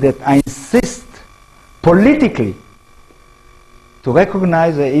reason that I insist politically to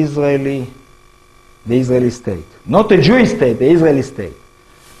recognize the Israeli state. Not the Jewish state, the Israeli state.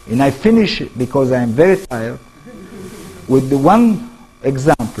 And I finish because I am very tired with the one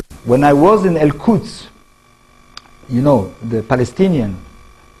example. When I was in El-Quds, you know, the Palestinian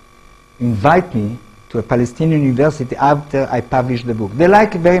invite me to a Palestinian university after I published the book. They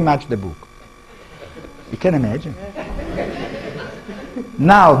like very much the book. You can imagine.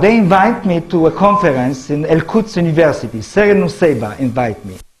 Now, they invite me to a conference in El-Quds University. Seren Nusseibeh invite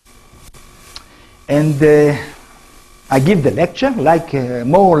me. And I give the lecture, like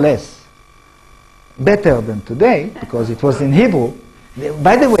more or less better than today, because it was in Hebrew.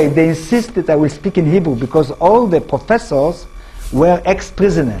 By the way, they insist that I will speak in Hebrew because all the professors were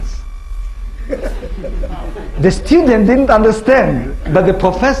ex-prisoners. The student didn't understand, but the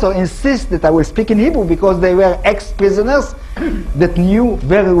professor insists that I will speak in Hebrew because they were ex-prisoners that knew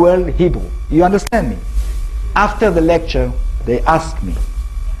very well Hebrew. You understand me? After the lecture, they asked me,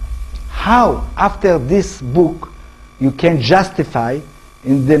 how, after this book, you can justify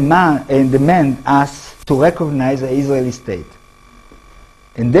and demand us to recognize the Israeli state?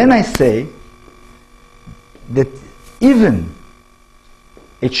 And then I say that even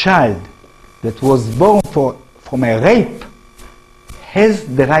a child that was born from a rape has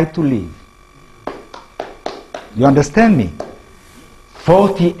the right to live. You understand me?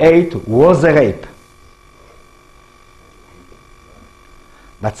 48 was a rape.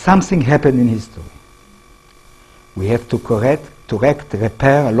 But something happened in history. We have to correct,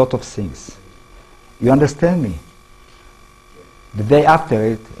 repair a lot of things. You understand me? The day after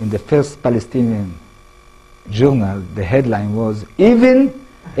it, in the first Palestinian journal, the headline was, even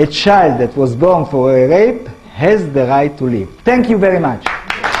a child that was born for a rape has the right to live. Thank you very much.